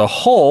as a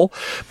whole,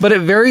 but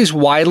it varies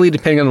widely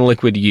depending on the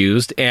liquid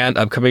used and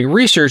upcoming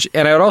research.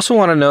 And I would also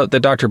want to note that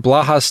Dr.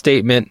 Blaha's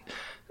statements,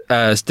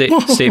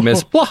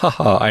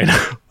 Blaha, I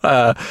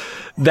know,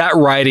 that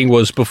writing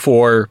was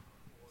before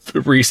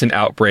the recent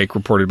outbreak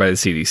reported by the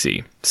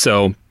CDC.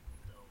 So,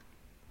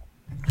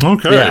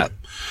 okay. Yeah.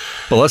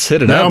 But let's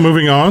hit it now up. Now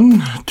moving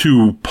on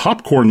to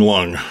popcorn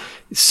lung.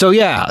 So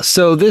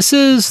this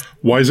is...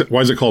 Why is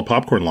it called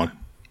popcorn lung?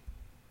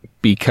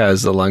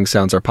 Because the lung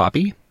sounds are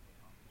poppy?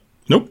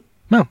 Nope.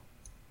 No.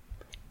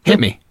 Hit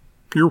me.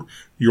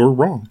 You're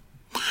wrong.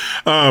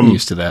 I'm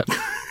used to that.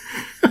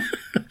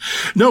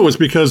 No, it's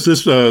because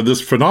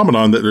this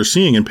phenomenon that they're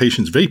seeing in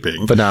patients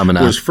vaping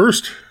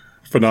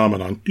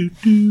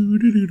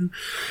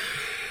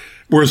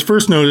was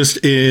first noticed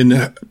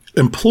in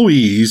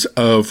employees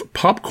of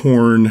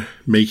popcorn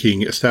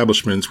making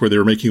establishments where they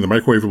were making the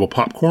microwavable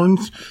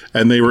popcorns,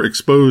 and they were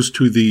exposed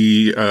to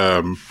the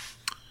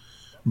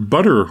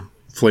butter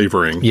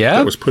flavoring Yeah.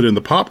 that was put in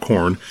the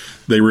popcorn.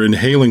 They were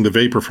inhaling the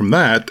vapor from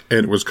that,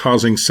 and it was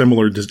causing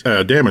similar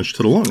damage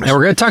to the lungs. And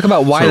we're going to talk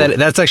about why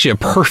that's actually a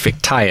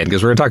perfect tie-in,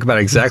 because we're going to talk about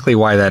exactly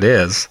why that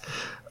is.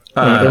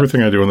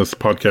 Everything I do on this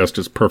podcast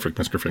is perfect,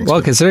 Mr. Finkston.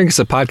 Well, considering it's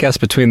a podcast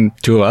between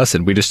two of us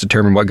and we just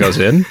determine what goes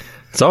in,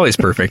 it's always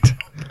perfect.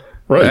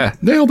 Right. Yeah.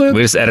 Nailed it.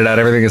 We just edit out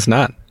everything that's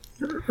not.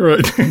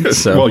 Right.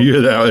 So- Well, you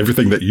edit out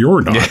everything that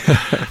you're not.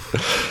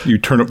 You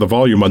turn up the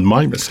volume on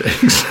my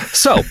mistakes.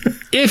 So,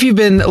 if you've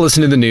been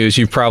listening to the news,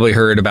 you've probably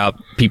heard about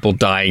people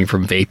dying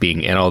from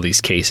vaping in all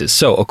these cases.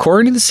 So,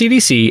 according to the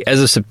CDC,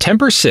 as of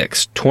September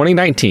 6,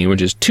 2019,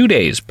 which is 2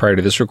 days prior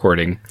to this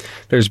recording,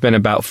 there's been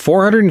about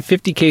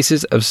 450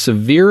 cases of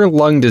severe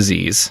lung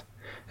disease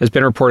has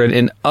been reported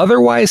in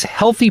otherwise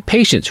healthy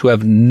patients who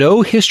have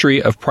no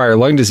history of prior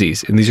lung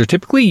disease. And these are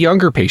typically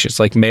younger patients,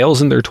 like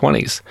males in their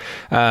 20s.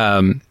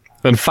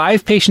 And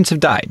 5 patients have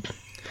died.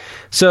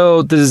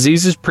 So the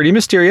disease is pretty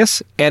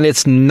mysterious, and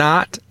it's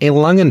not a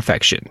lung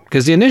infection.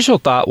 Because the initial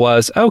thought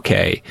was,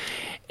 okay,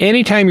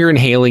 anytime you're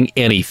inhaling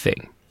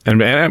anything,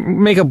 and I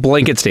make a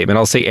blanket statement,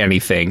 I'll say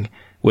anything,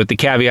 with the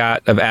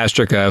caveat of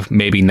asterisk of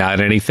maybe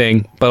not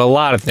anything, but a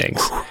lot of things.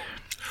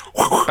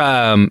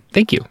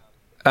 Thank you.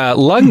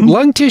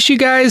 Lung tissue,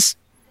 guys,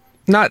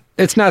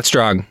 it's not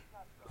strong.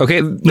 Okay,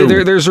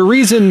 there's a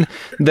reason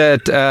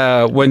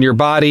that when your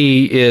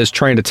body is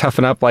trying to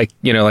toughen up, like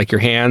your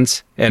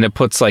hands, and it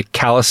puts like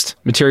calloused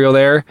material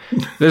there,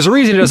 there's a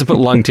reason it doesn't put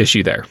lung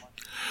tissue there.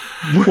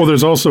 Well,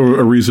 there's also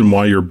a reason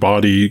why your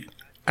body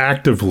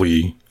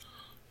actively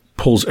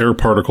pulls air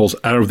particles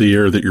out of the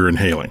air that you're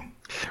inhaling.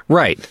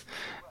 Right.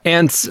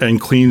 And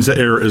cleans the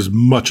air as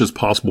much as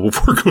possible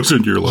before it goes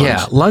into your lungs.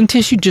 Yeah, lung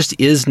tissue just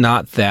is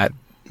not that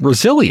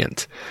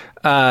resilient.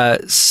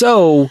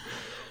 So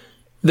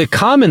the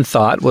common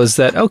thought was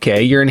that,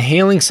 okay, you're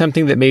inhaling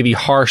something that may be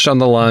harsh on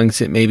the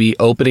lungs. It may be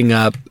opening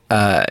up,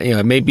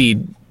 it may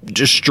be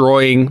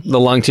destroying the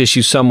lung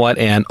tissue somewhat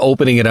and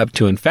opening it up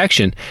to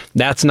infection.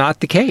 That's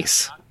not the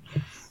case.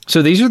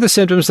 So these are the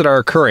symptoms that are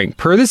occurring.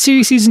 Per the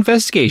CDC's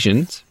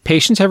investigations,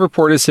 patients have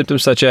reported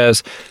symptoms such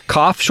as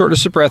cough,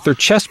 shortness of breath, or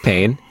chest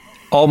pain,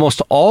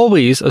 almost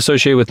always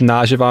associated with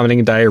nausea, vomiting,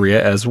 and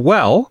diarrhea as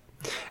well.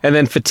 And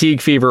then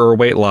fatigue, fever, or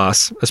weight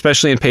loss,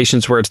 especially in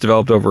patients where it's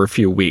developed over a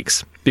few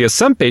weeks. Because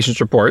some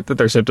patients report that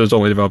their symptoms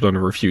only developed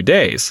over a few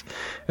days.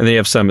 And then you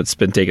have some it's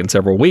been taken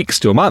several weeks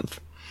to a month.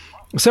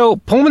 So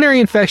pulmonary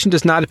infection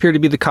does not appear to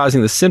be the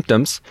causing the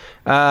symptoms.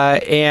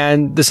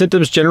 And the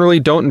symptoms generally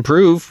don't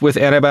improve with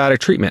antibiotic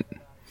treatment.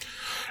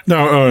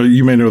 Now,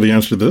 you may know the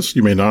answer to this.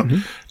 You may not.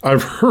 Mm-hmm.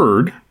 I've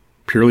heard,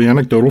 purely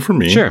anecdotal from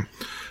me, sure,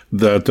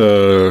 that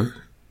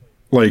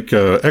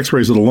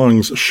x-rays of the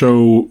lungs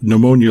show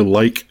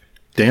pneumonia-like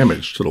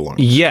damage to the lungs.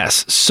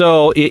 Yes.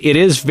 So it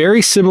is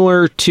very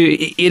similar to,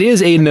 it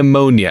is a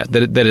pneumonia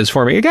that is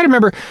forming. You got to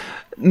remember,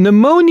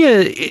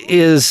 pneumonia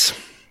is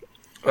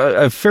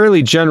a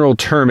fairly general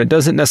term. It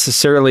doesn't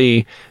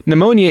necessarily,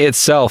 pneumonia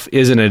itself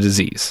isn't a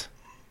disease.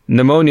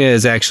 Pneumonia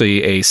is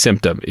actually a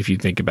symptom, if you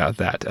think about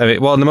that. I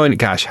mean, well, pneumonia,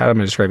 gosh, how am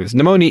I describing this?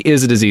 Pneumonia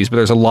is a disease, but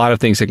there's a lot of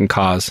things that can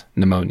cause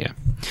pneumonia.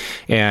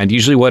 And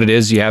usually what it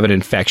is, you have an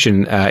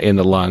infection in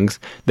the lungs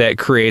that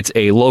creates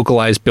a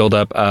localized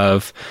buildup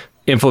of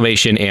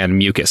inflammation and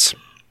mucus.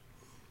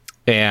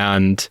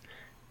 And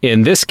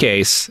in this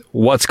case,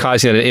 what's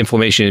causing that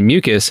inflammation and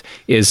mucus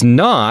is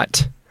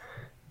not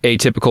a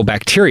typical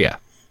bacteria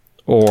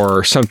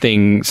or some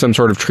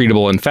sort of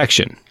treatable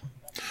infection.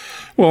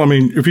 Well, I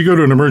mean, if you go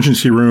to an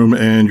emergency room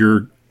and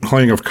you're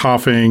complaining of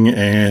coughing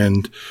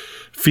and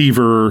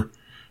fever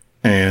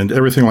and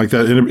everything like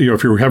that, and,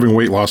 if you're having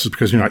weight loss, it's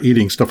because you're not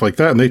eating, stuff like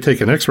that, and they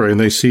take an x-ray and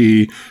they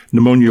see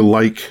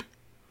pneumonia-like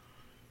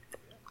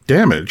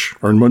damage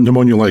or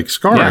pneumonia-like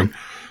scarring,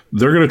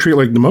 they're going to treat it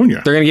like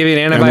pneumonia. They're going to give you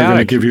an antibiotic. And they're going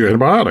to give you an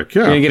antibiotic,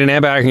 yeah. You're going to get an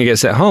antibiotic and you get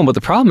sent home. But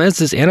the problem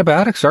is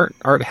antibiotics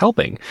aren't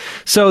helping.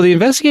 So the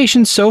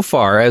investigation so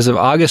far, as of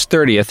August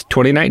 30th,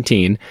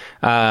 2019,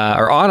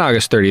 or on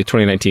August 30th,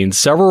 2019,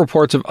 several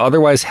reports of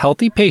otherwise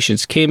healthy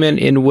patients came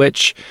in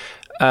which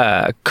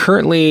they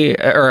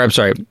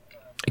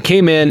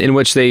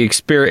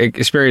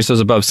experienced those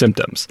above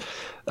symptoms.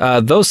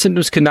 Those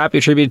symptoms could not be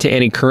attributed to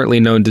any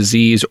currently known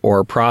disease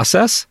or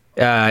process.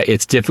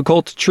 It's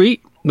difficult to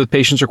treat, with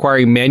patients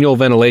requiring manual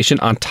ventilation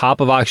on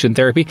top of oxygen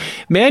therapy.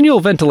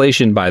 Manual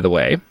ventilation, by the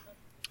way,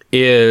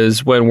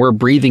 is when we're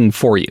breathing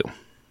for you.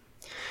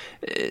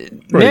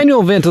 Right.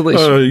 Manual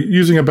ventilation.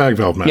 Using a bag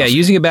valve mask. Yeah,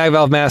 using a bag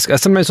valve mask.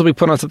 Sometimes we'll be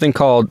put on something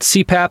called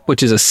CPAP,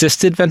 which is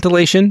assisted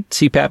ventilation.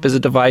 CPAP is a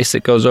device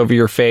that goes over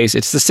your face.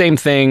 It's the same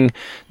thing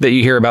that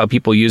you hear about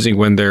people using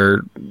when they're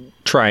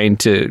trying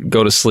to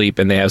go to sleep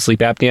and they have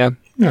sleep apnea.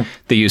 Yeah.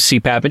 They use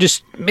CPAP.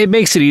 It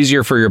makes it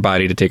easier for your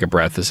body to take a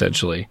breath,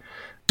 essentially.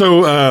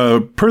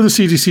 So, per the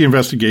CDC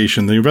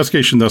investigation, the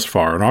investigation thus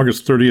far, on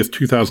August 30th,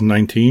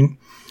 2019,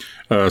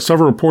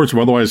 several reports of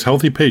otherwise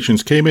healthy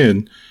patients came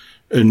in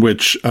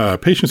which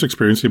patients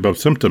experienced the above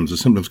symptoms. The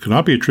symptoms could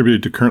not be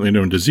attributed to currently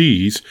known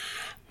disease.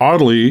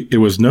 Oddly, it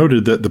was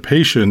noted that the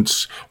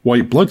patient's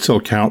white blood cell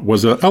count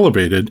was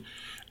elevated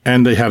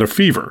and they had a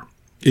fever.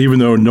 even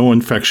though no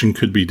infection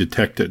could be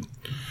detected.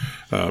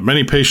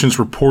 Many patients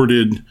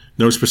reported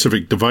no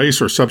specific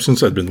device or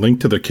substance had been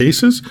linked to the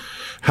cases.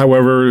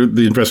 However,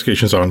 the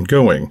investigation is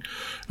ongoing.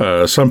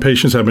 Some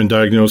patients have been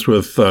diagnosed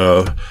with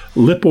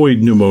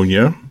lipoid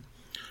pneumonia,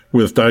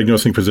 with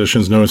diagnosing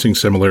physicians noticing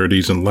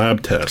similarities in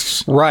lab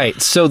tests.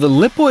 Right. So the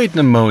lipoid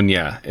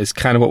pneumonia is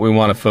kind of what we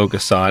want to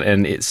focus on,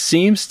 and it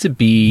seems to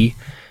be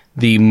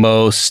the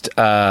most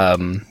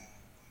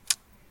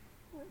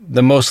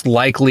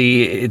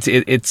likely.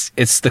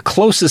 It's the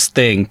closest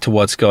thing to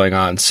what's going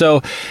on.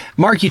 So,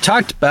 Mark, you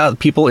talked about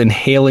people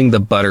inhaling the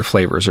butter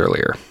flavors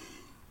earlier.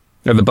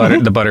 Or the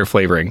butter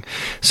flavoring.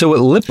 So what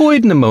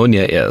lipoid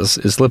pneumonia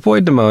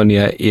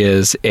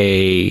is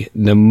a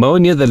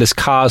pneumonia that is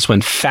caused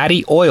when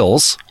fatty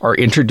oils are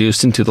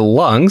introduced into the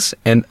lungs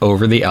and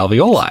over the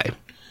alveoli.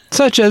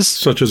 Such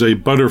as a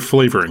butter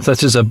flavoring.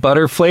 Such as a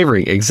butter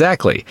flavoring,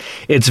 exactly.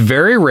 It's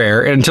very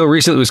rare, and until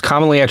recently it was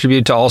commonly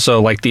attributed to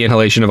also like the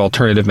inhalation of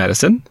alternative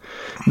medicine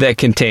that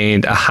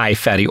contained a high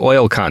fatty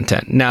oil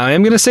content. Now, I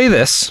am going to say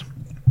this,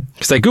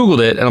 because I Googled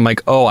it, and I'm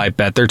like, oh, I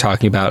bet they're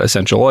talking about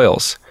essential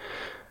oils.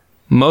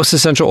 Most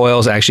essential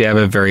oils actually have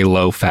a very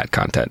low fat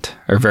content,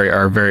 or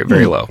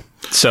very low.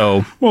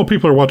 So, well,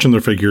 people are watching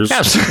their figures.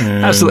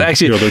 Absolutely.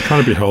 Actually, they're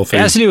trying to be healthy. It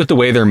has to do with the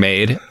way they're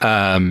made.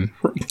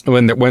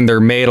 When they're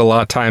made, a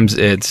lot of times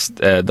it's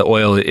the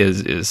oil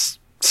is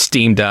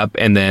steamed up,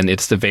 and then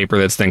it's the vapor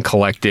that's then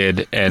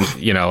collected, and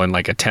in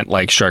like a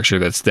tent-like structure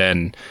that's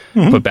then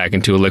put back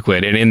into a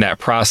liquid. And in that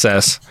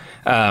process,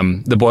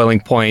 the boiling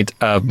point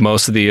of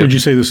most of the... Would you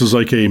say this is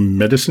like a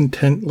medicine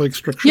tent-like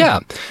structure? Yeah.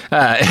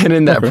 And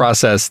in that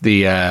process,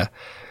 the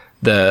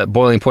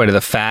boiling point of the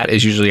fat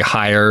is usually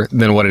higher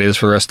than what it is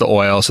for the rest of the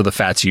oil. So the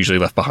fat's usually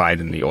left behind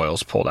and the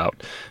oil's pulled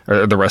out,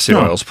 or the rest of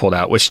the oil's pulled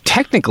out, which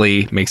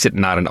technically makes it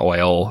not an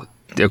oil,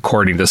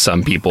 according to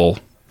some people,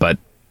 but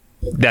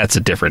that's a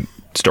different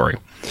story.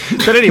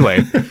 But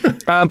anyway,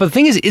 but the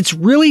thing is, it's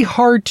really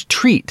hard to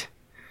treat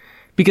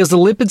because the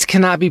lipids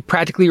cannot be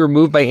practically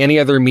removed by any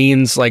other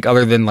means,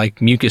 other than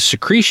mucus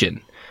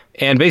secretion.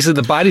 And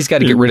basically the body's got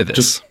to get rid of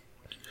this.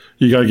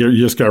 You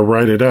just got to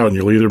write it out, and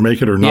you'll either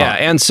make it or not. Yeah,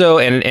 and so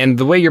and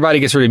the way your body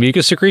gets rid of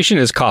mucus secretion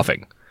is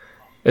coughing.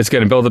 It's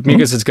going to build up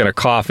mucus, it's going to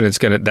cough, and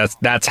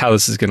that's how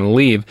this is going to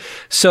leave.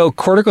 So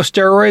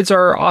corticosteroids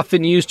are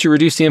often used to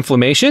reduce the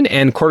inflammation,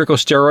 and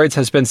corticosteroids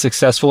has been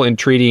successful in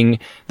treating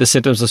the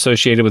symptoms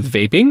associated with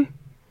vaping.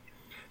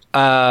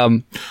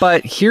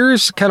 But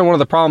here's kind of one of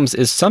the problems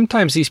is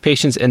sometimes these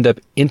patients end up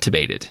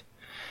intubated.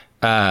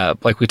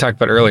 Like we talked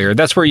about earlier.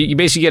 That's where you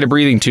basically get a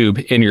breathing tube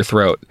in your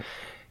throat.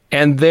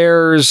 And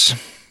there's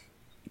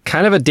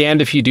kind of a damned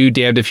if you do,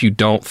 damned if you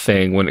don't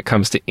thing when it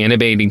comes to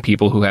intubating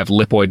people who have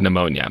lipoid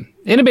pneumonia.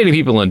 Intubating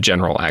people in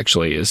general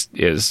actually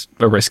is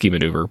a risky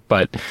maneuver.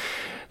 But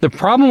the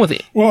problem with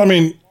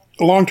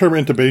long-term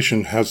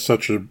intubation has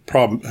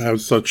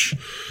such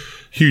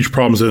huge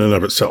problems in and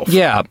of itself.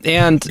 Yeah,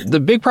 and the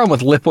big problem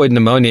with lipoid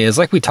pneumonia is,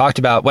 like we talked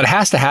about, what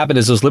has to happen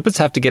is those lipids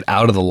have to get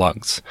out of the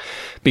lungs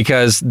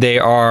because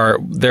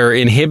they're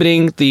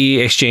inhibiting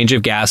the exchange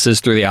of gases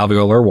through the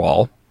alveolar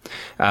wall.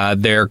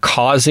 They're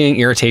causing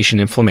irritation,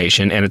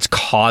 inflammation, and it's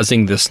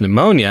causing this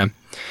pneumonia.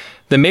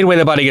 The main way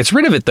the body gets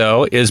rid of it,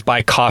 though, is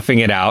by coughing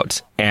it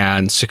out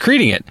and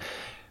secreting it.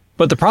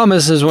 But the problem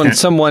is when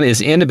someone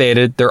is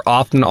intubated, they're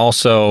often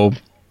also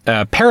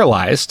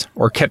paralyzed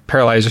or kept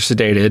paralyzed or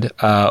sedated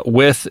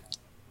with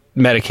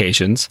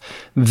medications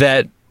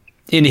that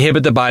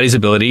inhibit the body's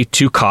ability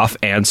to cough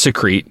and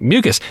secrete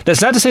mucus.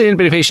 That's not to say that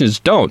intubated patients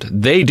don't.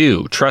 They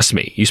do. Trust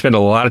me. You spend a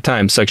lot of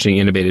time suctioning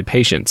intubated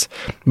patients.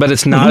 But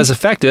it's not as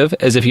effective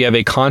as if you have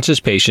a conscious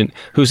patient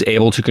who's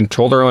able to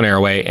control their own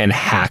airway and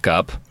hack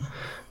up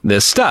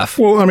this stuff.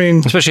 Well,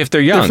 especially if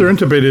they're young. If they're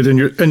intubated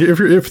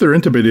if they're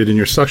intubated and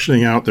you're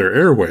suctioning out their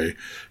airway,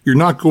 you're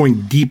not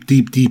going deep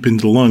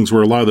into the lungs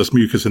where a lot of this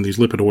mucus and these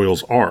lipid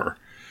oils are.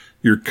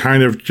 You're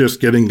kind of just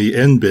getting the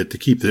end bit to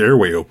keep the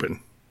airway open.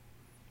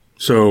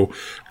 So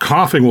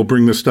coughing will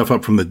bring this stuff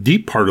up from the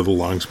deep part of the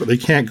lungs, but they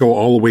can't go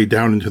all the way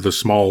down into the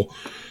small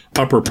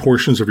upper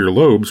portions of your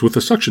lobes with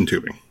the suction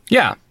tubing.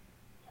 Yeah.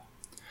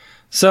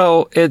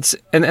 So it's,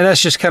 and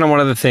that's just kind of one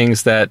of the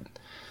things that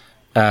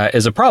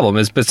is a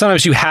problem but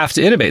sometimes you have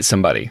to intubate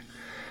somebody.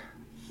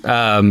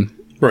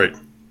 Right.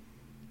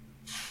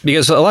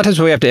 Because a lot of times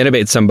when we have to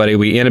intubate somebody,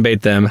 we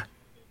intubate them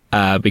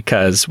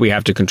because we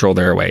have to control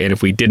their airway. And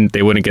if we didn't,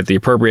 they wouldn't get the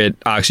appropriate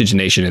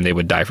oxygenation and they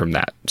would die from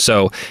that.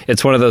 So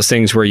it's one of those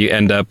things where you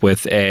end up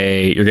with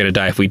you're going to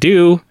die if we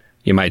do,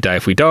 you might die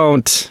if we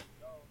don't.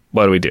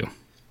 What do we do?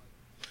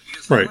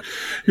 Right.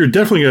 You're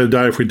definitely going to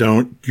die if we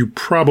don't. You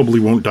probably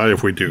won't die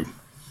if we do.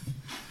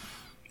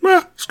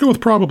 Well, let's go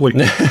with probably.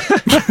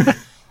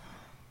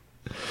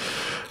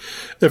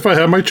 If I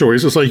have my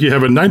choice, it's like you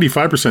have a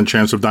 95%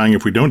 chance of dying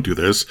if we don't do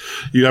this.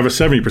 You have a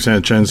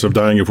 70% chance of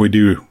dying if we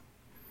do.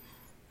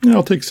 Yeah,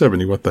 I'll take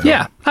 70. What the hell?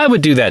 Yeah, I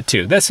would do that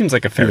too. That seems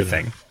like a fair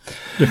thing.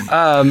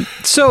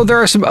 So there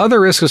are some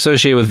other risks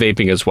associated with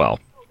vaping as well.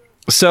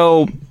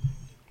 So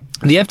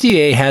the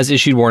FDA has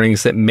issued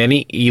warnings that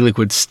many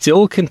e-liquids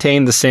still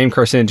contain the same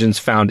carcinogens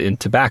found in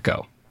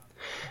tobacco.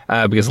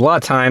 because a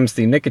lot of times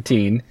the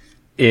nicotine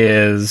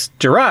is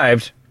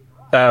derived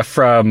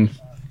from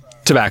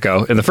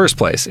tobacco in the first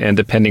place. And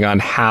depending on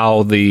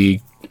how the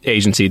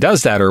agency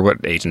does that, or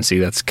what agency,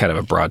 that's kind of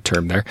a broad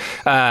term there,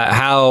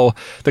 how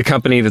the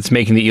company that's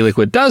making the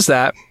e-liquid does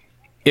that,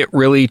 it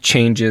really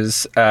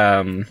changes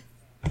it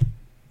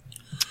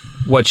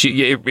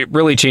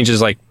really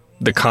changes like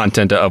the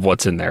content of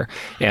what's in there.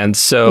 And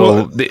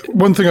so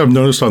one thing I've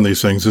noticed on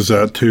these things is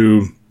that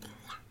in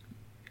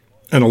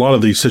a lot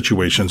of these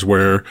situations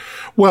where,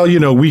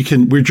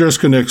 we're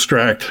just going to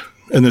extract,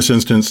 in this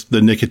instance,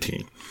 the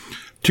nicotine.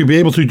 To be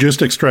able to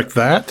just extract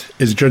that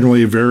is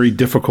generally a very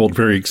difficult,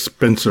 very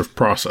expensive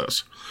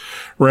process.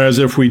 Whereas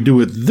if we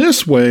do it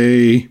this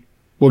way,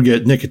 we'll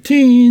get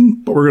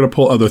nicotine, but we're going to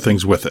pull other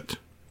things with it.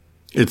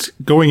 It's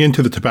going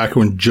into the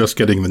tobacco and just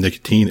getting the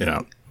nicotine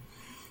out.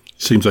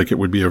 Seems like it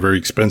would be a very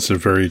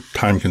expensive, very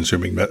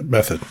time-consuming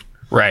method.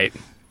 Right.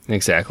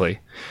 Exactly.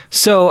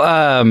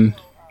 So,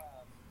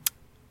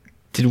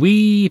 did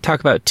we talk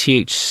about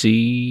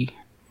THC?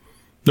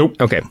 Nope.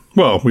 Okay.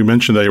 Well, we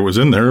mentioned that it was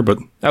in there, but...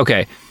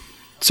 Okay.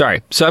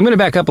 Sorry. So I'm going to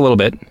back up a little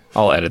bit.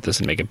 I'll edit this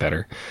and make it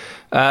better.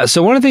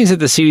 So one of the things that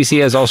the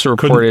CDC has also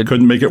reported...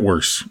 Couldn't make it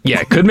worse.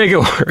 Yeah, could make it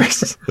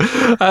worse.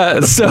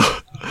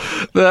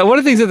 One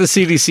of the things that the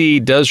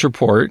CDC does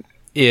report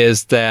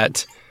is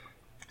that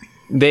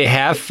they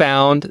have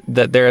found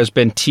that there has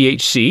been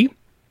THC,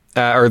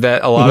 or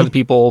that a lot of the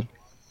people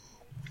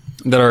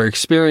that are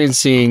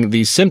experiencing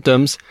these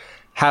symptoms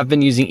have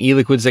been using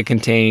e-liquids that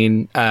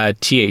contain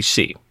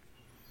THC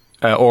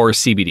or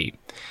CBD.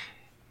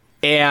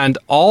 And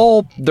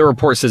all the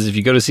report says, if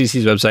you go to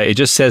CDC's website, it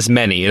just says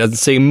many. It doesn't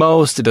say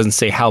most. It doesn't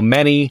say how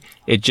many.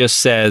 It just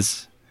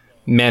says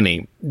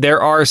many.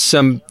 There's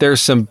some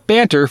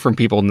banter from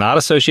people not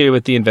associated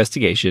with the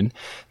investigation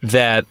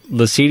that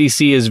the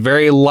CDC is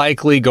very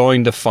likely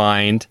going to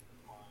find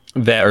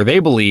that, or they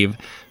believe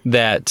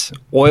that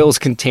oils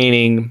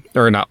containing,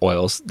 or not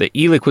oils, the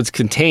e-liquids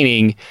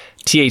containing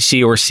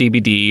THC or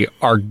CBD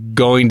are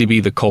going to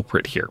be the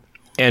culprit here.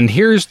 And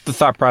here's the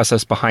thought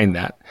process behind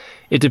that.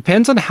 It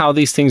depends on how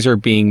these things are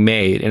being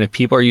made, and if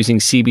people are using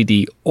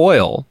CBD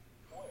oil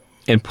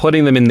and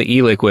putting them in the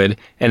e-liquid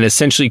and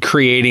essentially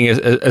creating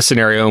a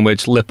scenario in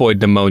which lipoid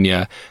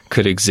pneumonia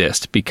could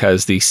exist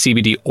because the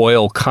CBD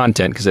oil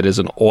content, because it is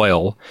an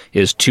oil,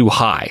 is too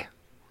high.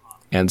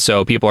 And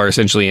so people are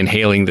essentially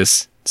inhaling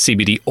this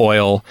CBD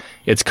oil,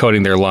 it's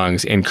coating their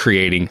lungs and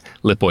creating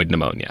lipoid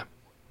pneumonia.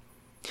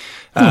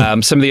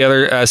 Some of the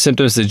other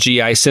symptoms, the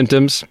GI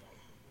symptoms,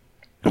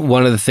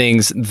 one of the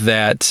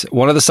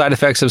side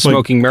effects of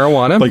smoking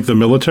marijuana. Like the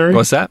military?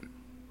 What's that?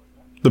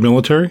 The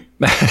military?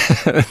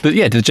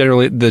 Yeah, the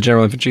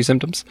general infantry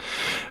symptoms.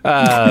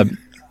 But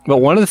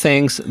one of the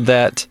things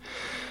that,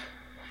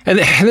 and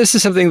this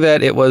is something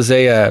that it was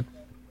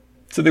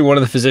something one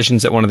of the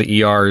physicians at one of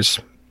the ERs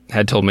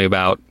had told me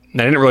about. And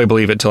I didn't really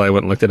believe it until I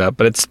went and looked it up,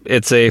 but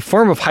it's a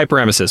form of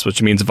hyperemesis,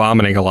 which means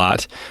vomiting a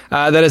lot,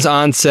 that is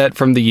onset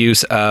from the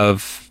use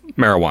of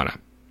marijuana.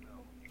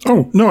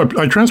 Oh, no,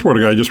 I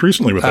transported a guy just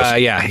recently with this.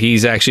 Yeah,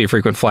 he's actually a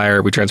frequent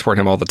flyer. We transport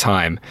him all the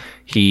time.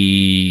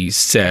 He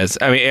says,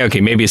 I mean,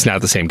 okay, maybe it's not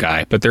the same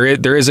guy, but there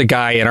is a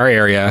guy in our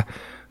area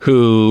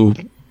who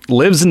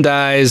lives and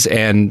dies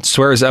and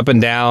swears up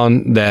and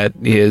down that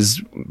his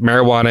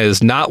marijuana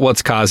is not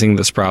what's causing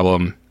this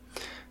problem,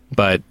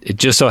 but it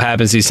just so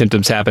happens these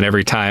symptoms happen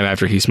every time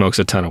after he smokes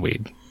a ton of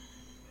weed.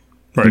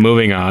 Right.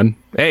 Moving on.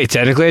 Hey,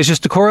 technically it's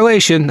just a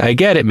correlation. I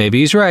get it.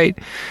 Maybe he's right.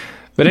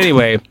 But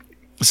anyway...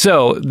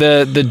 So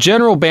the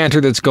general banter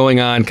that's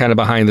going on kind of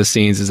behind the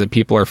scenes is that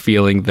people are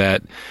feeling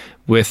that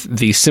with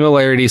the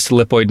similarities to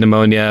lipoid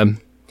pneumonia,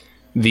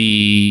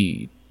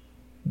 the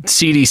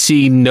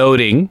CDC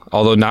noting,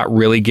 although not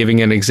really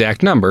giving an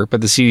exact number,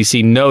 but the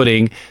CDC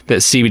noting that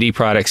CBD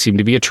products seem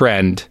to be a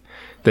trend,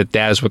 that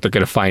is what they're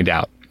going to find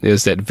out,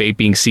 is that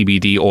vaping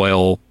CBD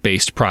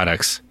oil-based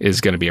products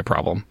is going to be a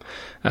problem,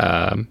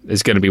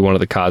 is going to be one of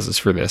the causes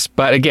for this.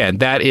 But again,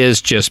 that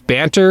is just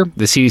banter.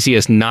 The CDC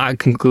has not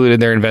concluded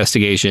their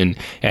investigation,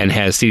 and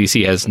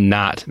CDC has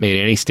not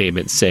made any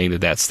statements saying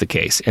that that's the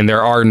case. And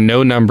there are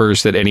no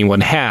numbers that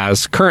anyone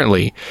has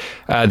currently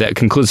that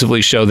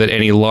conclusively show that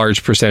any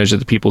large percentage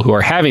of the people who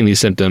are having these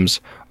symptoms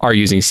are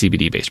using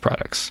CBD-based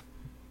products.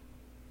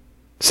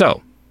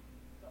 So,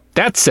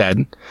 that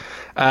said,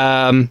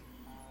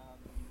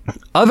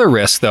 other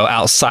risks, though,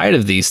 outside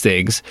of these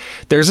things,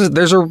 there's a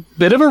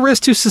bit of a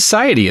risk to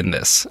society in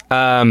this.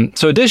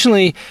 So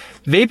additionally,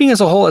 vaping as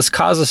a whole has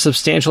caused a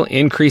substantial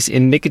increase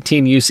in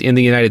nicotine use in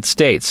the United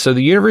States. So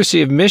the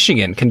University of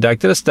Michigan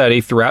conducted a study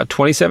throughout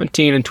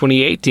 2017 and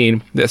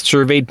 2018 that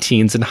surveyed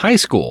teens in high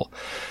school.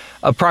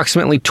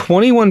 Approximately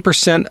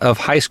 21% of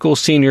high school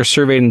seniors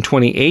surveyed in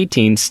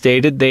 2018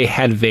 stated they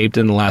had vaped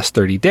in the last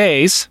 30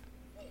 days,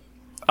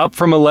 up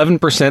from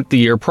 11% the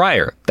year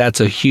prior. That's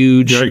a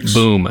huge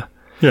boom.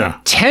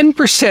 Yeah.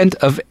 10%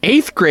 of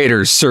 8th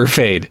graders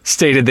surveyed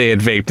stated they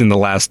had vaped in the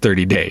last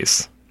 30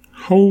 days.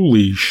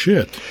 Holy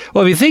shit.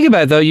 Well, if you think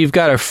about it, though, you've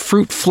got a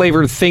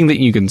fruit-flavored thing that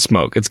you can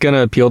smoke. It's going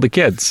to appeal to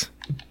kids.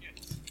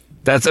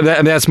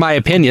 That's my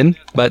opinion,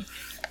 but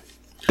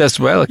that's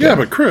the way I look at it.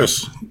 But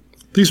Chris,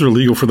 these are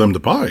legal for them to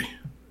buy.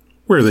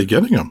 Where are they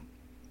getting them?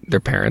 Their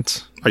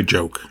parents. I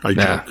joke.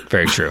 Yeah,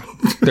 very true.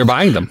 They're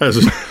buying them.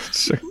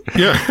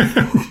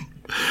 Yeah.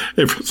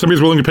 If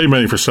somebody's willing to pay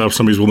money for stuff,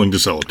 somebody's willing to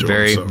sell it to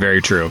Very, them. So. very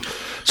true.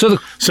 So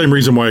Same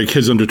reason why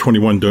kids under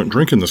 21 don't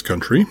drink in this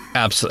country.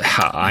 absolutely,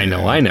 I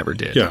know, I never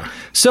did. Yeah.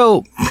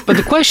 So, but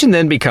the question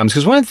then becomes,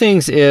 because one of the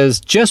things is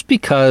just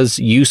because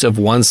use of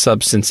one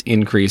substance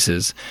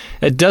increases,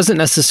 it doesn't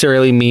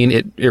necessarily mean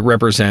it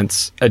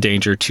represents a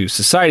danger to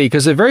society,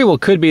 because it very well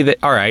could be that,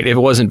 all right, if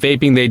it wasn't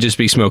vaping, they'd just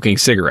be smoking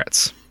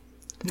cigarettes.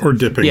 Or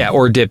dipping. Yeah,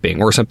 or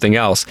dipping or something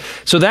else.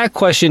 So that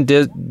question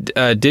did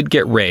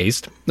get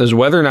raised, as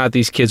whether or not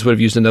these kids would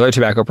have used another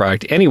tobacco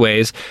product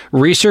anyways.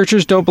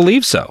 Researchers don't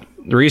believe so.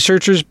 The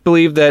researchers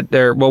believe that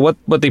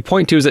what they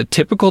point to is that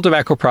typical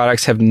tobacco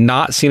products have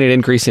not seen an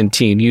increase in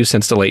teen use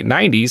since the late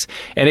 90s,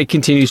 and it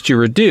continues to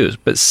reduce.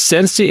 But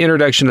since the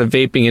introduction of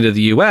vaping into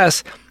the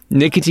U.S.,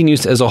 nicotine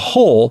use as a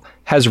whole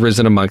has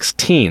risen amongst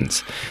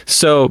teens.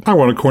 So I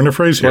want to coin a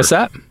phrase here. what's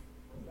that?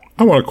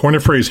 I want to coin a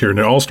phrase here, and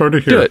it all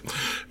started here. Do it.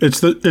 It's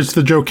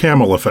the Joe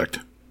Camel effect.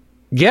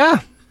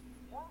 Yeah.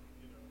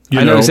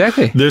 I know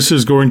exactly. This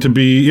is going to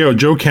be,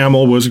 Joe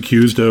Camel was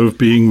accused of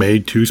being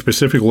made to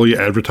specifically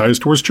advertise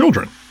towards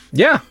children.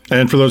 Yeah.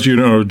 And for those of you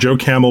who don't know, Joe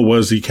Camel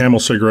was the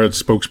Camel cigarette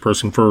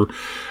spokesperson for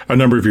a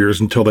number of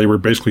years until they were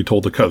basically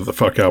told to cut the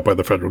fuck out by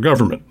the federal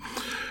government.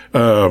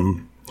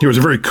 He was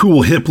a very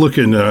cool,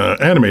 hip-looking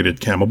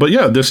animated camel. But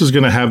yeah, this is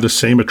going to have the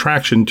same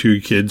attraction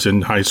to kids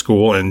in high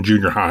school and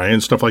junior high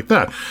and stuff like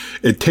that.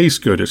 It tastes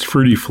good. It's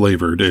fruity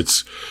flavored.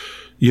 It's,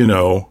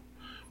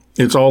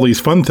 it's all these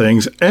fun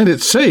things. And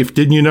it's safe.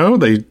 Didn't you know?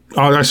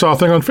 I saw a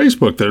thing on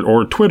Facebook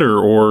or Twitter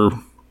or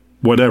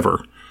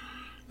whatever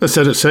that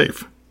said it's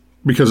safe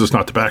because it's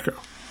not tobacco.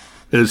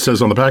 It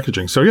says on the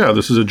packaging. So yeah,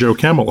 this is a Joe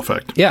Camel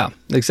effect. Yeah,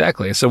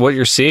 exactly. So what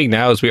you're seeing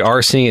now is we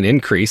are seeing an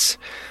increase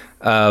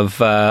of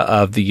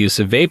the use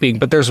of vaping,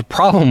 but there's a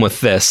problem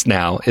with this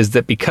now is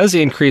that because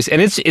the increase, and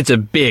it's a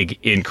big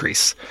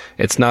increase,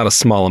 it's not a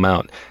small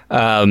amount.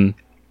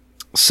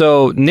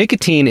 So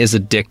nicotine is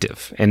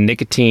addictive, and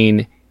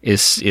nicotine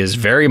is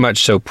very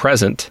much so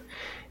present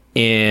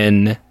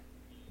in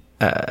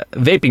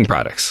vaping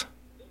products.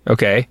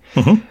 Okay,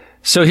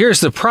 So here's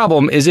the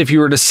problem: is if you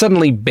were to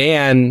suddenly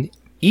ban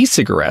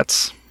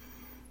e-cigarettes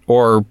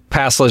or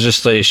pass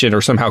legislation or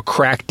somehow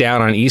crack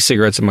down on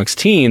e-cigarettes amongst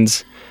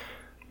teens.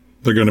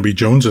 They're going to be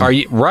jonesing.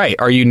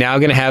 Are you now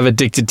going to have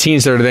addicted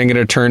teens that are then going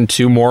to turn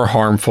to more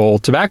harmful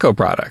tobacco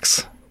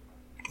products?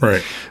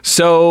 Right.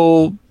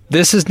 So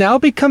this is now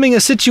becoming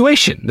a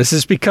situation. This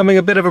is becoming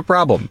a bit of a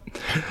problem.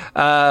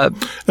 And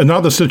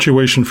not the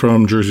situation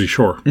from Jersey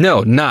Shore.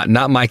 No,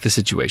 not Mike the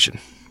Situation.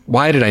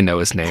 Why did I know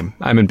his name?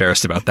 I'm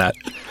embarrassed about that.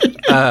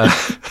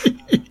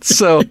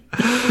 So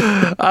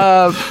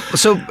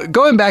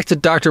going back to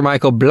Dr.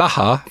 Michael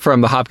Blaha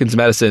from the Hopkins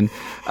Medicine,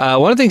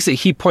 one of the things that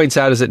he points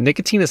out is that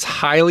nicotine is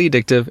highly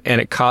addictive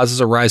and it causes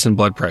a rise in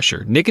blood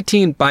pressure.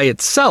 Nicotine by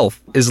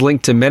itself is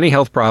linked to many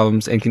health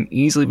problems and can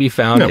easily be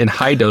found in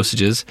high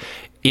dosages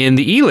in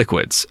the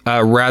e-liquids.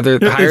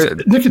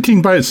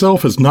 Nicotine by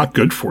itself is not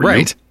good for you.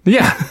 Right.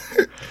 Yeah.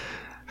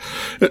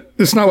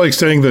 It's not like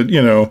saying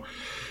that,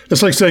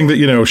 it's like saying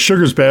that,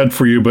 sugar's bad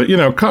for you, but,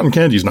 cotton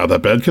candy's not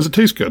that bad because it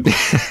tastes good.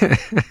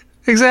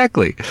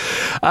 Exactly.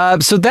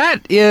 So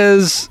that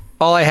is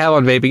all I have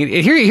on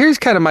vaping. Here's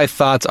kind of my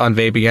thoughts on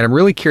vaping, and I'm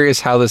really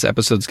curious how this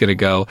episode's going to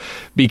go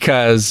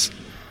because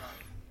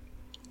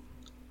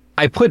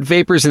I put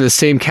vapors in the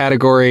same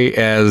category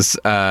as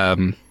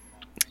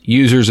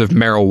users of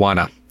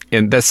marijuana.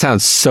 And that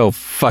sounds so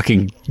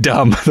fucking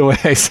dumb the way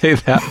I say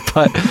that,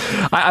 but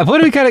I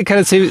put it kind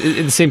of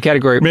in the same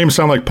category. Made them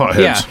sound like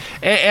potheads.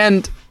 Yeah,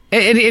 and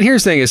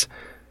here's the thing is,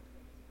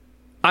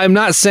 I'm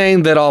not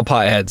saying that all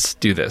potheads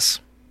do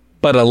this,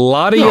 but a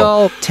lot of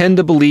y'all tend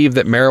to believe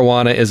that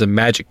marijuana is a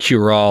magic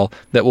cure-all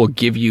that will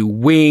give you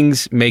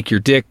wings, make your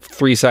dick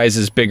 3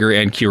 sizes bigger,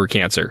 and cure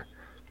cancer.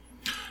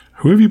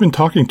 Who have you been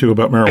talking to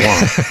about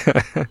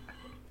marijuana?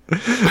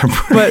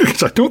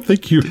 But I don't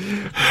think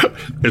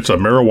it's a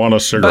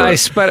marijuana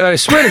cigarette. But I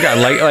swear to God,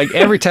 like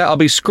every time I'll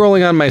be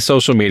scrolling on my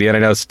social media, and I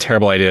know it's a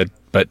terrible idea,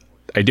 but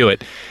I do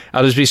it.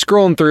 I'll just be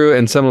scrolling through,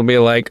 and someone will be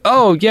like,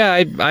 "Oh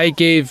yeah, I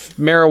gave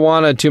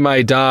marijuana to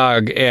my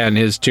dog, and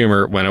his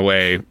tumor went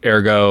away.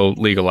 Ergo,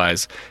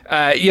 legalize."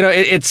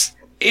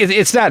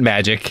 It's not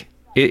magic.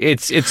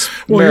 It's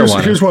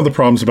marijuana. Here's one of the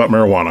problems about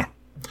marijuana.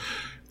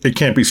 It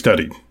can't be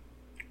studied.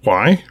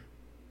 Why?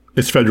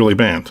 It's federally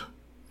banned.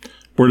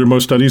 Where do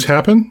most studies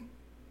happen?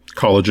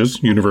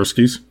 Colleges,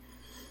 universities.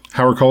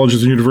 How are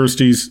colleges and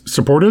universities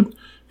supported?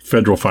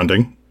 Federal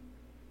funding.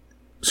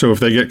 So if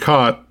they get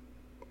caught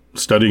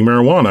studying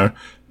marijuana,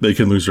 they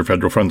can lose their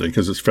federal funding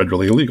because it's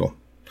federally illegal.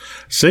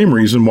 Same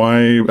reason why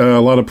a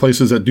lot of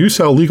places that do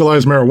sell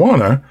legalized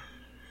marijuana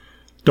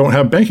don't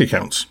have bank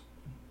accounts,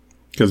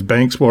 because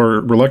banks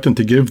are reluctant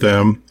to give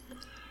them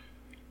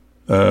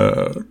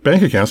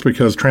bank accounts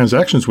because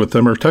transactions with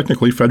them are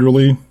technically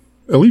federally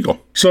illegal.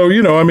 So,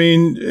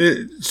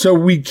 so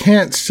we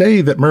can't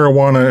say that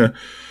marijuana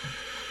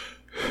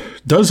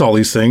does all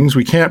these things.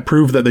 We can't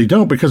prove that they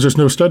don't because there's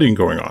no studying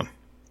going on.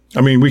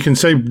 I mean, we can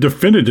say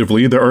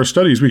definitively there are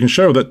studies we can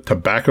show that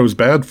tobacco is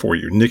bad for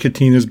you.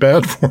 Nicotine is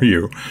bad for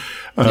you.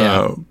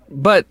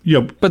 But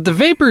the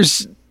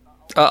vapors,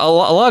 a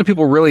lot of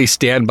people really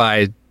stand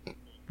by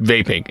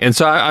vaping. And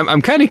so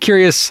I'm kind of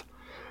curious,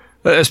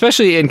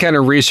 especially in kind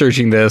of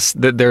researching this,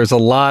 that there's a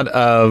lot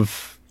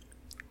of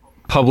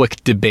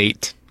public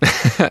debate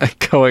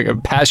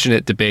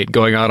passionate debate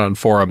going on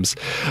forums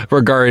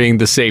regarding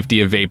the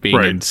safety of vaping.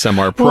 Right. And some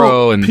are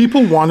pro. And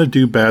people want to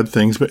do bad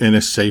things, but in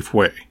a safe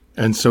way.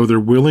 And so they're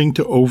willing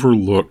to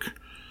overlook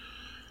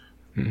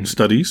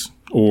studies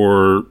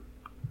or,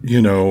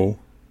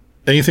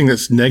 anything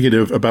that's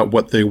negative about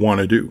what they want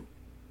to do.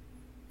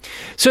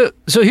 So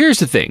here's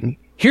the thing.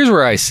 Here's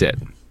where I sit.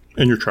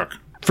 In your truck.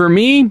 For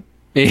me,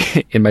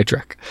 in my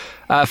truck.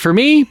 For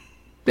me,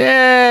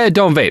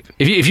 don't vape.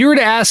 If you were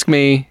to ask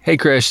me, hey,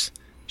 Chris,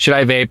 should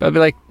I vape? I'd be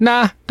like,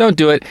 nah, don't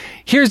do it.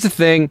 Here's the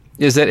thing,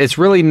 is that it's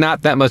really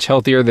not that much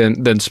healthier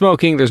than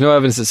smoking. There's no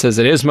evidence that says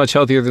it is much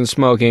healthier than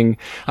smoking.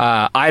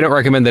 I don't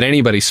recommend that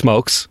anybody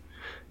smokes.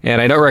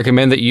 And I don't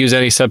recommend that you use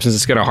any substance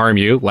that's going to harm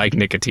you, like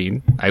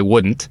nicotine. I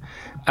wouldn't.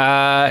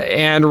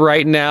 And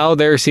right now,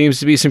 there seems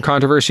to be some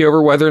controversy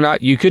over whether or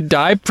not you could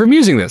die from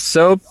using this.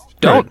 So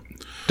don't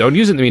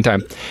use it in the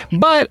meantime.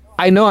 But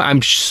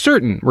I'm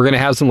certain we're going to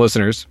have some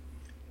listeners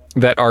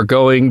that are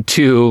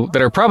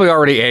probably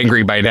already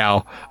angry by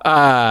now,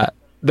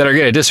 that are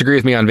going to disagree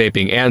with me on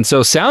vaping. And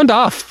so sound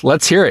off.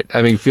 Let's hear it.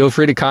 I mean, feel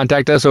free to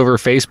contact us over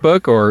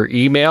Facebook or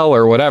email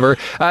or whatever.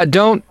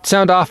 Don't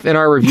sound off in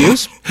our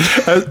reviews.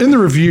 In the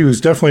reviews,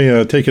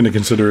 definitely take into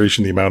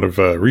consideration the amount of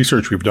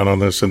research we've done on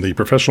this and the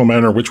professional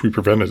manner in which we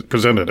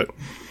presented it.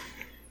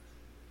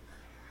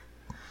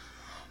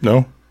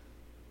 No?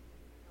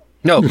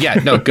 No,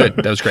 good.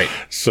 That was great.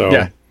 So,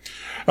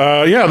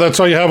 that's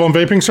all you have on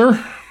vaping,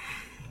 sir?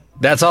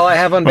 That's all I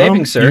have on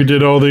vaping, sir. You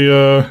did all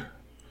the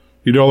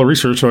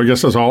research, so I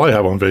guess that's all I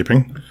have on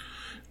vaping.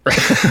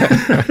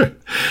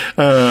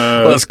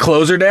 Let's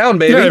close her down,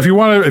 baby. Yeah, if you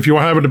want to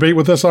have a debate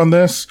with us on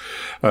this,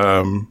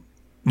 we're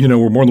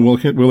more than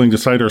willing to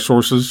cite our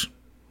sources.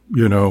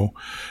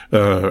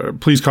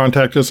 Please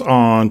contact us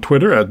on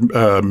Twitter at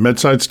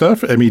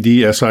MedSideStuff,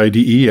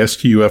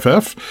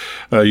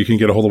 MEDSIDESTUFF. You can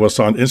get a hold of us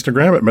on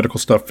Instagram at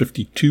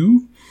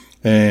MedicalStuff52,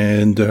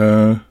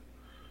 and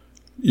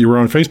you were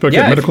on Facebook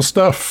at Medical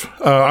Stuff.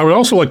 I would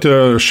also like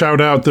to shout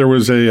out, there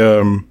was I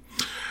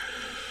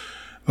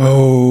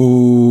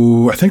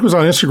think it was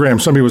on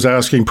Instagram. Somebody was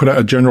put out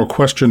a general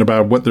question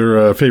about what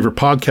their favorite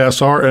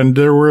podcasts are, and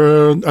there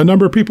were a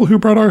number of people who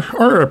brought our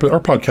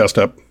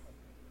podcast up.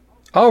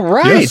 All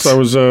right. Yes, I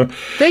was.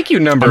 Thank you,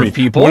 number of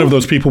people. One of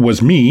those people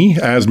was me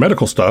as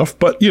Medical Stuff,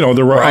 but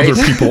there were other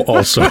people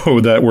also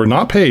that were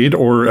not paid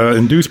or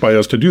induced by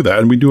us to do that,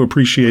 and we do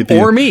appreciate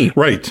or me,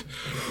 right.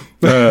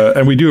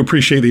 And we do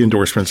appreciate the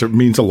endorsements. It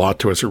means a lot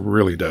to us. It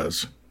really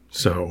does.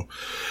 So,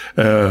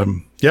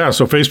 so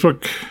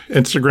Facebook,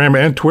 Instagram,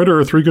 and Twitter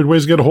are 3 good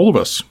ways to get a hold of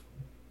us.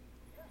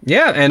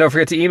 Yeah, and don't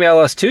forget to email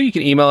us, too. You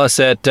can email us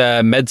at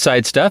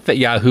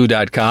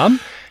medsidestuff@yahoo.com.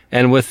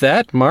 And with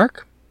that,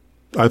 Mark?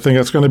 I think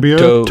that's going to be a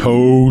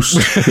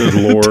toast. Good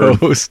Lord.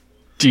 Toast.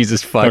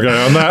 Jesus fuck.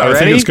 Okay, on that, I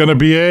think it's going to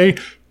be a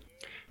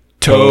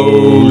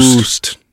toast.